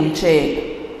 Ngase ngiyamtshela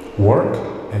work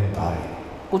and die.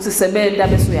 ukuthi sebenta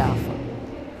bese uyafa.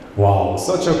 Wow,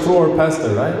 such a cruel pastor,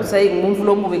 right? Uthi hey ngumuntu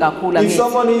lomubi kakhulu If angithi.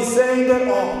 someone is saying that,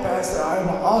 oh, pastor, I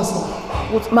have asthma.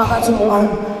 Uthi makathi umuntu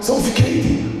I'm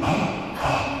suffocating.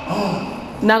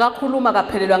 nakakhuluma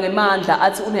kaphelelwa ngemandla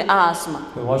athi une asthma.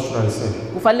 Then what should I say?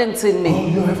 Kufanele ngithini mina? Oh,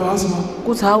 you have asthma.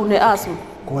 Kuthi ha une asthma,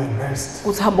 Go and rest.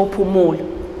 kuthi hamba uphumule.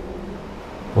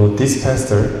 Well, this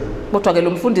pastor Kodwa ke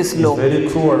lo mfundisi is lo, very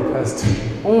cruel pastor.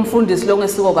 ungumfundisi lo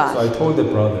ngesiko So kahle. I told the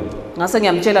brother, Ngase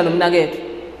ngiyamtshela lo mnakethu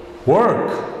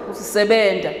work ukuthi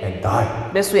sebenta and die.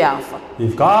 bese uyafa.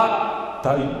 If God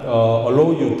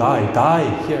allow you die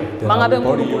here, then I Mangabe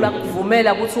will bury uNkulunkulu you.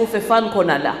 akuvumela ukuthi ufe fani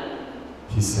khona la.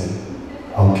 He said,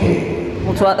 okay.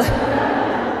 Uthi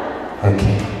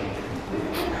Okay.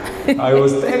 I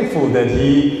was thankful that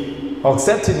he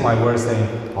accepted my word saying,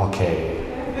 okay.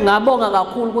 ngabonga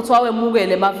kakhulu ukuthi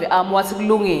wawemukele emave ami wathi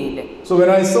kulungile. So when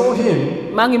I saw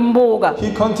him, Mangimbuka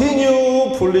he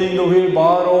continued pulling the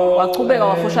wheelbarrow Waqhubeka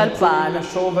wafusha and libhala. pulling the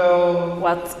shovel.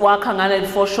 wakhangana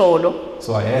lifosholo,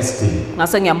 So I asked him.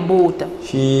 ngase ngiyambuta.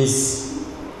 His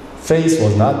face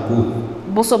was not good.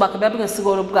 Buso bakhe babungesiko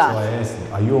So lobukahle. I asked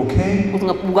him, are you okay? Ukuthi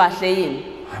ngabukahle yini?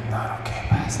 I'm not okay,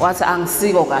 Pastor. Wathi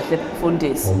angisiko kahle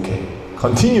mfundisi. Okay.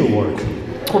 Continue work.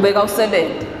 Qhubeka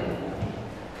usebenze.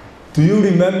 Do you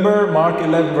remember Mark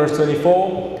 11 verse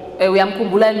 24?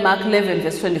 Uyamkhumbula in Mark 11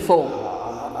 verse 24.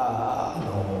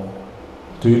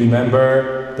 Do you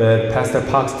remember that Pastor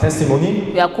Park's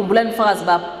testimony? Uyakhumbula infakazi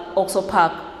ba Oxo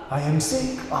Park I am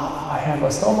sick. I have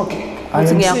a stomachache. I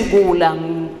uthi am sick. ngiyagula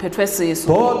ngiphethwe sisu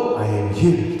But I am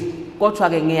healed. kodwa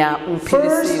ke ngiphilisiwe.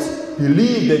 First,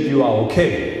 believe that you are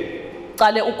okay.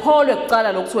 Qale ukholwe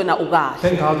kuqala lokuthi wena ukahle.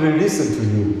 Then God will listen to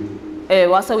you.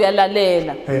 wase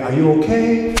uyalalela Hey, are you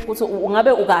okay? uthi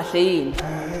ungabe ukahle yini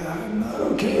I'm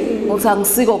not okay. uthi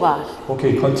angisiko kahle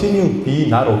Okay, continue. Be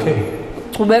not okay.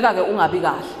 chubeka ke ungabi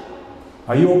kahle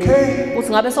Are you okay?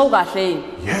 uthi ngabe sewukahle yini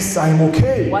Yes, I'm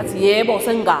okay. wathi yebo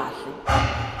sengikahle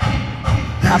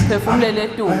aphefumulele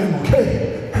tu I'm okay.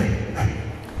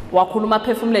 wakhuluma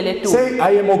aphefumulele tu Say,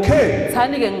 I am okay.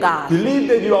 thani ke ngikahle Believe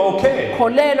that you are okay.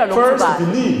 kholelwa First, lokuthi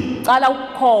believe. cala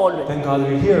ukukholwe Then God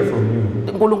will hear from you.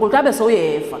 uNkulunkulu kabe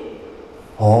soyeva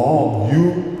Oh,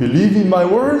 you believe in my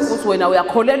words? uthi wena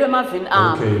uyakholelwa emavini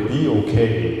ami Okay, be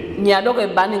okay. ngiyaloke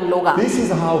bani ngiloka This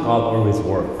is how God always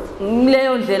works.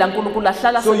 leyo ndlela uNkulunkulu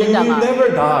ahlala So you sebenza will ngayo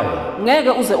never die. ngeke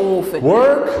uze ufe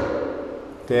Work,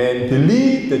 then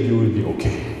believe that you will be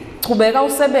okay. chubeka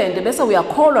usebente bese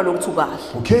uyakholwa lokuthi ukahle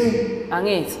Okay?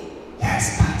 angithi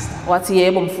Yes, Pastor. wathi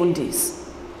yebo mfundisi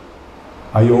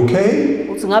Are you okay?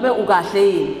 uthi ngabe ukahle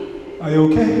yini Are you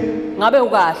okay? ngabe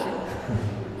ukahle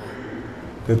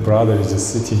That brother is just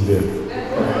sitting there.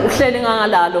 uhleli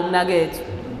ngangalalo mnakethu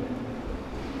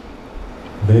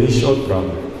Very short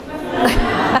brother.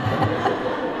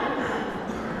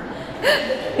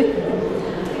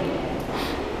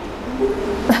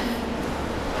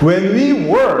 When we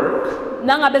work,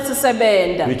 nangabe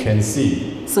sisebenta we can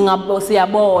see.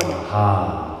 siyabona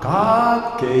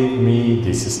God gave me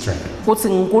this strength. futhi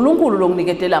uNkulunkulu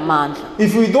longiniketela amandla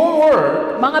If we don't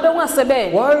work, mangabe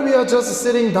ungasebenzi while we are just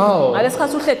sitting down,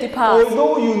 ngalesikhathi uhleti phansi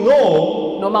although you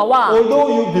know, noma wazi although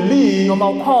you believe, noma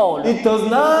ukholwa it does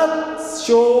not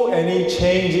show any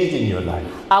changes in your life.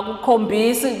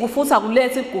 akukhombisi futhi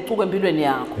akulethi igucuko empilweni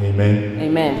yakho Amen.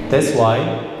 amen That's why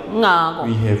ngakho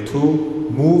we have to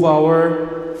move our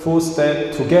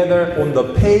footstep together on the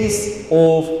pace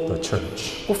of the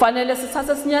church. kufanele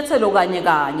sithathe sinyathelo kanye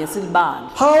kanye silibande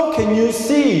How can you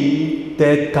see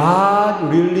that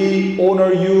God really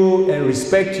honor you and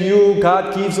respect you?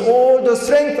 God gives all the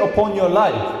strength upon your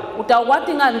life.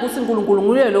 utawukwati ngani ukuthi uNkulunkulu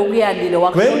nguye lokuyalile When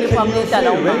wakuhlonipha can you amehla feel?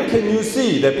 lawo When mandla can you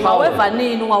see the power? waweva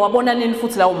nini ungawabona nini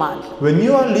futhi lawo mandla When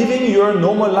you are living your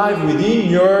normal life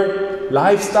within your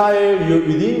lifestyle,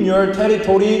 within your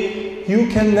territory, you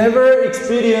can never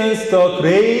experience the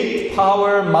great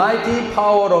power, mighty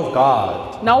power of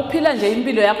God. na uphila nje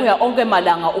impilo yakho ya onke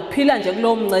malanga uphila nje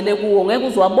kulowo mncele kuwo ngeke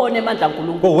uzwabone amandla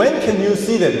kaNkulunkulu But when can you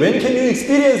see that? When can you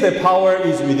experience that power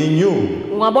is within you?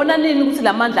 ungabona nini ukuthi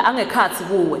lamandla angekhathi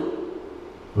kuwe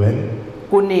When?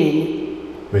 kunini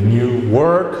When you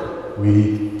work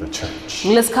with the church.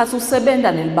 ngilesikhathi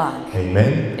usebenta nelibandla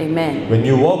Amen. amen When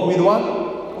you walk with one?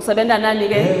 usebenta nani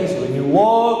ke Yes, when you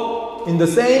walk in the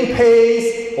same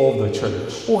pace of the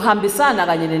church. uhambisana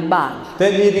kanye nelibandla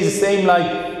Then it is the same like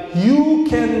you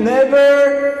can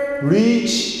never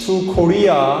reach to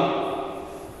Korea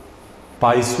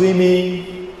by swimming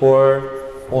or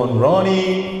on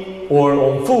running or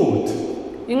on foot.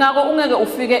 ingakho ungeke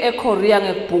ufike eKorea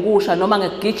ngekubhukusha noma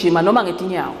ngekugijima noma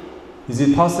ngetinyawo Is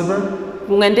it possible?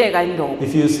 kungenteka indoko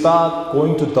If you start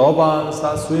going to Durban,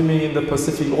 start swimming in the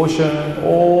Pacific Ocean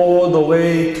all the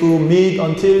way to meet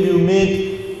until you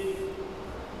meet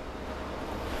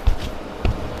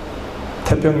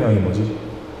태평양이 뭐지?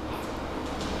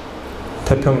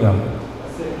 태평양.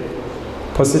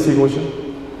 Pacific Ocean?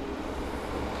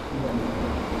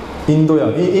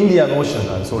 인도양, Indian Ocean,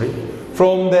 I'm sorry.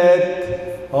 From that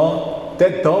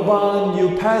Durban,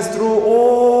 you pass through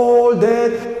all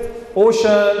that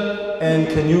ocean, and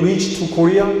can you reach to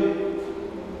Korea?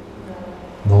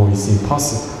 No, it's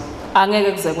impossible,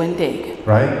 angeke kuze kwenteke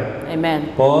right? amen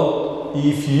But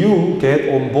if you get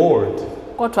on board,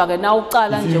 kodwa ke na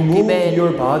uqala if nje you move ukugibela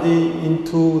your body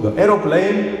into the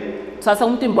aeroplane, thatha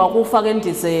umtimba wakho ufake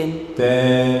endizeni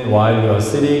then while you are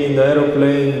sitting in the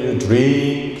aeroplane, you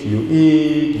drink, you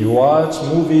eat, you watch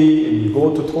movie, and you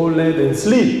go to toilet and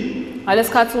sleep.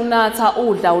 ngalesikhathi unatha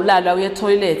udla ulala uye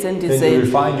toilet Then you will endizeni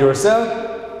find yourself,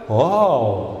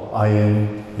 wow, I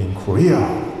am in Korea.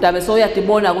 dabe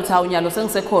soyadibona ukuthi awunyalo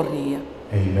sengiseKorea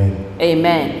Amen.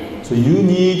 amen So you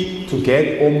need to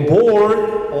get on board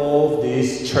of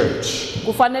this church.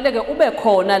 kufanele ke ube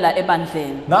khona la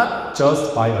ebandleni Not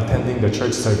just by attending the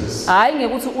church service. hayi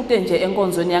ngekuthi ude nje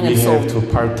enkonzweni We have yangesonto to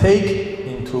partake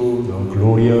into the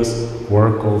glorious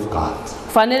work of God.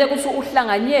 kufanele ukuthi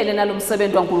uhlanganyele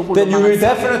nalomsebenzi waNkulunkulu Then you will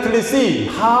omangalisayo. definitely see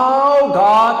how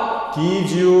God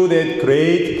gives you that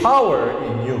great power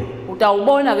in you.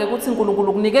 utawubona ke ukuthi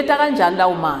uNkulunkulu kuniketa kanjani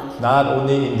lawo mandla Not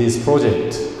only in this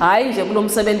project. hayi nje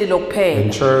kulomsebenzi lokuphela In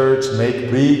church, make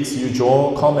bricks,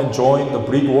 come and join the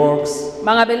brickworks.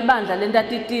 mangabe libandla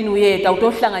lentatitini uyeta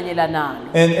utohlanganyela nalo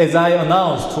And as I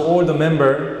announced to all the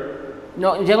members,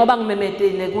 no njengoba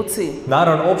ngimemetile ukuthi not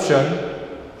an option,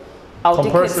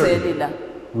 awutikhetheli la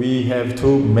we have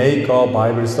to make a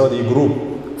Bible study group.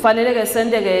 Kufanele ke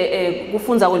sende ke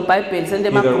kufundza kweBhayibheli sende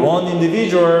Either one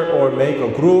individual or make a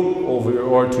group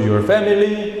or to your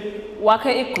family.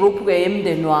 wakhe igroup ke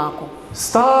yemndeni wakho.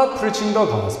 Start preaching the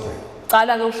gospel.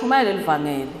 Qala ke ushumayele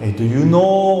livangeli. Hey, do you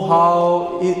know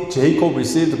how Jacob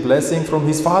received the blessing from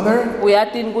his father?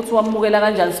 Uyatini ukuthi wamukela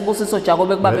kanjani sibusiso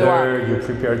Jacob ekubabe wakhe. Whether you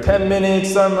prepare 10-minute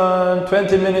sermon,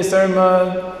 20-minute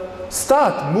sermon,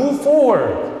 start, move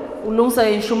forward. Ulungisa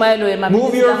inshumayelo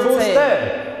Move your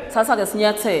footstep. Thatha ke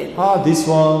sinyathelo.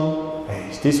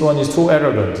 This one is too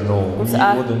arrogant. No,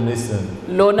 he wouldn't listen.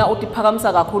 Lona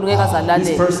utiphakamisa kakhulu ngeke azalalele.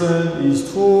 This person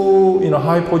is too in a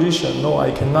high position. No,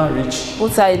 I cannot reach.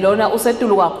 Uthi hayi lona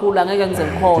usetulu kakhulu angeke ngize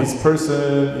ngikhona. This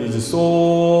person is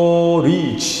so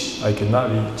rich. I cannot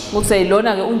reach. Uthi hayi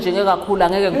lona ke unjinge kakhulu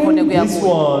angeke ngikhone kuya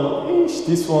kuye.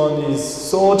 This one is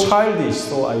so childish.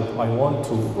 So I want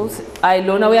to. Uthi hayi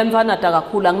lona uyanvanata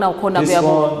kakhulu anginawukhona This kuya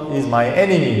kuye. one is my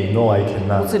enemy. No, I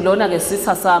cannot. Uthi lona ke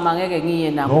sitha sami angeke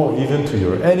ngiye nako. No, even to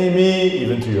your enemy,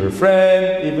 even to your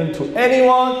friend, even to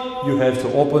anyone, you have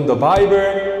to open the Bible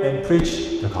and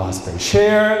preach the gospel.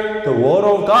 Share the word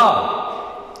of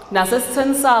God.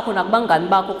 Nasesitheni sakho nakubangani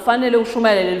bakho kufanele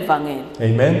ushumayele livangeli.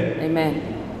 Amen. Amen.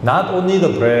 Not only the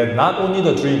bread, not only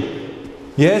the drink.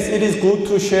 Yes, it is good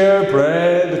to share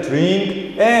bread,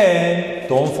 drink, and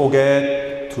don't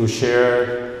forget to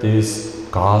share this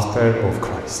gospel of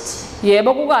Christ.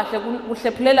 Yebo kukahle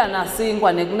kuhlephulela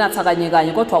nasinkwa nekunatha kanye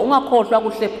kanye kodwa ungakhohlwa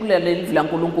kuhlephulela lelivi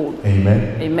laNkulunkulu.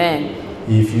 Amen. Amen.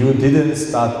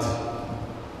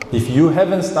 If you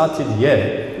haven't started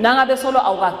yet, Nangabe solo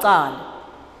awukaqala.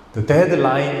 the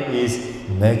deadline is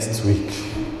next week.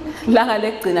 Langa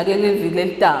lekugcina ke ngeviki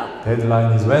lelitaba.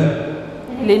 Deadline is when?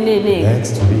 Linini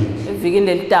Next week. evikini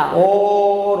lelitaba.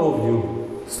 All of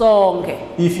you. Sonke.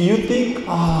 If you think,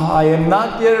 I am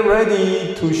not yet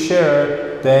ready to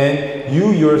share, then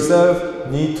you yourself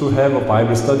need to have a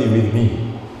Bible study with me.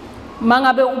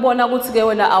 Mangabe ubona ukuthi ke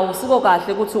wena awusiko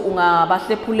kahle ukuthi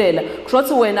ungabahlephulela. Kusho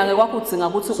ukuthi wena ngekwakho udzinga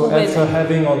ukuthi So after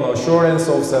having an assurance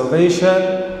of salvation,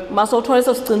 masothola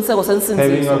sesiqiniseko having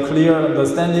sensinziso. a clear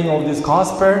understanding of this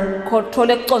gospel,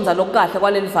 Khothola ekuconza lokukahle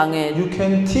kwaleli vangeli. you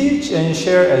can teach and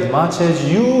share as much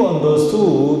as you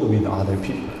understood with other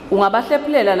people.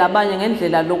 Ungabahlephulela labanye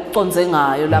ngendlela lokuconze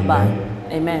ngayo labanye.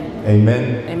 Amen.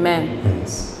 Amen. Amen.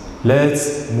 Yes.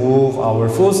 Let's move our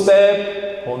footstep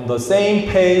on the same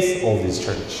pace of this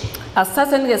church.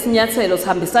 Asithatheni ke sinyathelo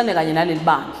sihambisane kanye naleli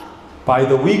bandla. By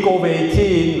the week of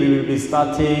 18, we will be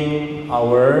starting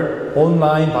our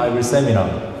online Bible seminar.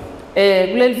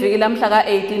 Kuleli viki lamhla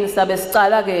ka-18 sabe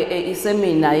sicala ke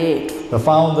isemina yethu. The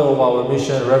founder of our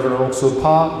mission, Reverend Oxford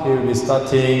Park, he will be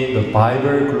starting the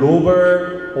Bible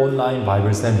Global Online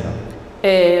Bible Seminar.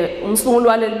 Umsunguli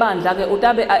waleli bandla ke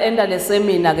utabe aenda le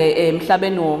semina ke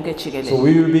emhlabeni wonke So jikelele.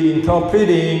 we will be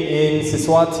interpreting in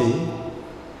Eswatini,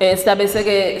 Sidabe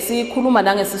seke sikhuluma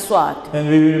nangeSiswati. and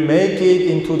we will make it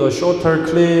into the shorter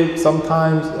clip.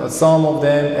 Sometimes some of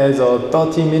them as a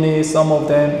 30 minutes, some of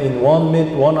them in 1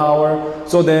 minute, 1 hour,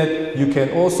 so that you can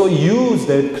also use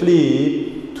that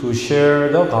clip to share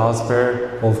the gospel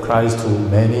of Christ to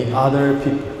many other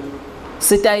people.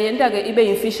 Sitayenda ke ibe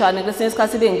yimfishane kwesinye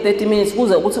isikhathi ibe ngi-30 minutes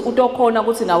kuze ukuthi utokhona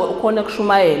ukuthi nawe ukhona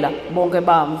kushumayela bonke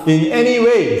bami. In any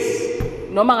ways,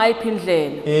 Noma ngayiphi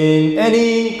indlela, in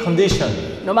any condition,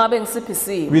 noma ngabe ngisiphi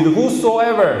isimo, with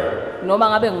whosoever, noma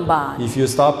ngabe ngibani. if you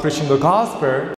start preaching the gospel,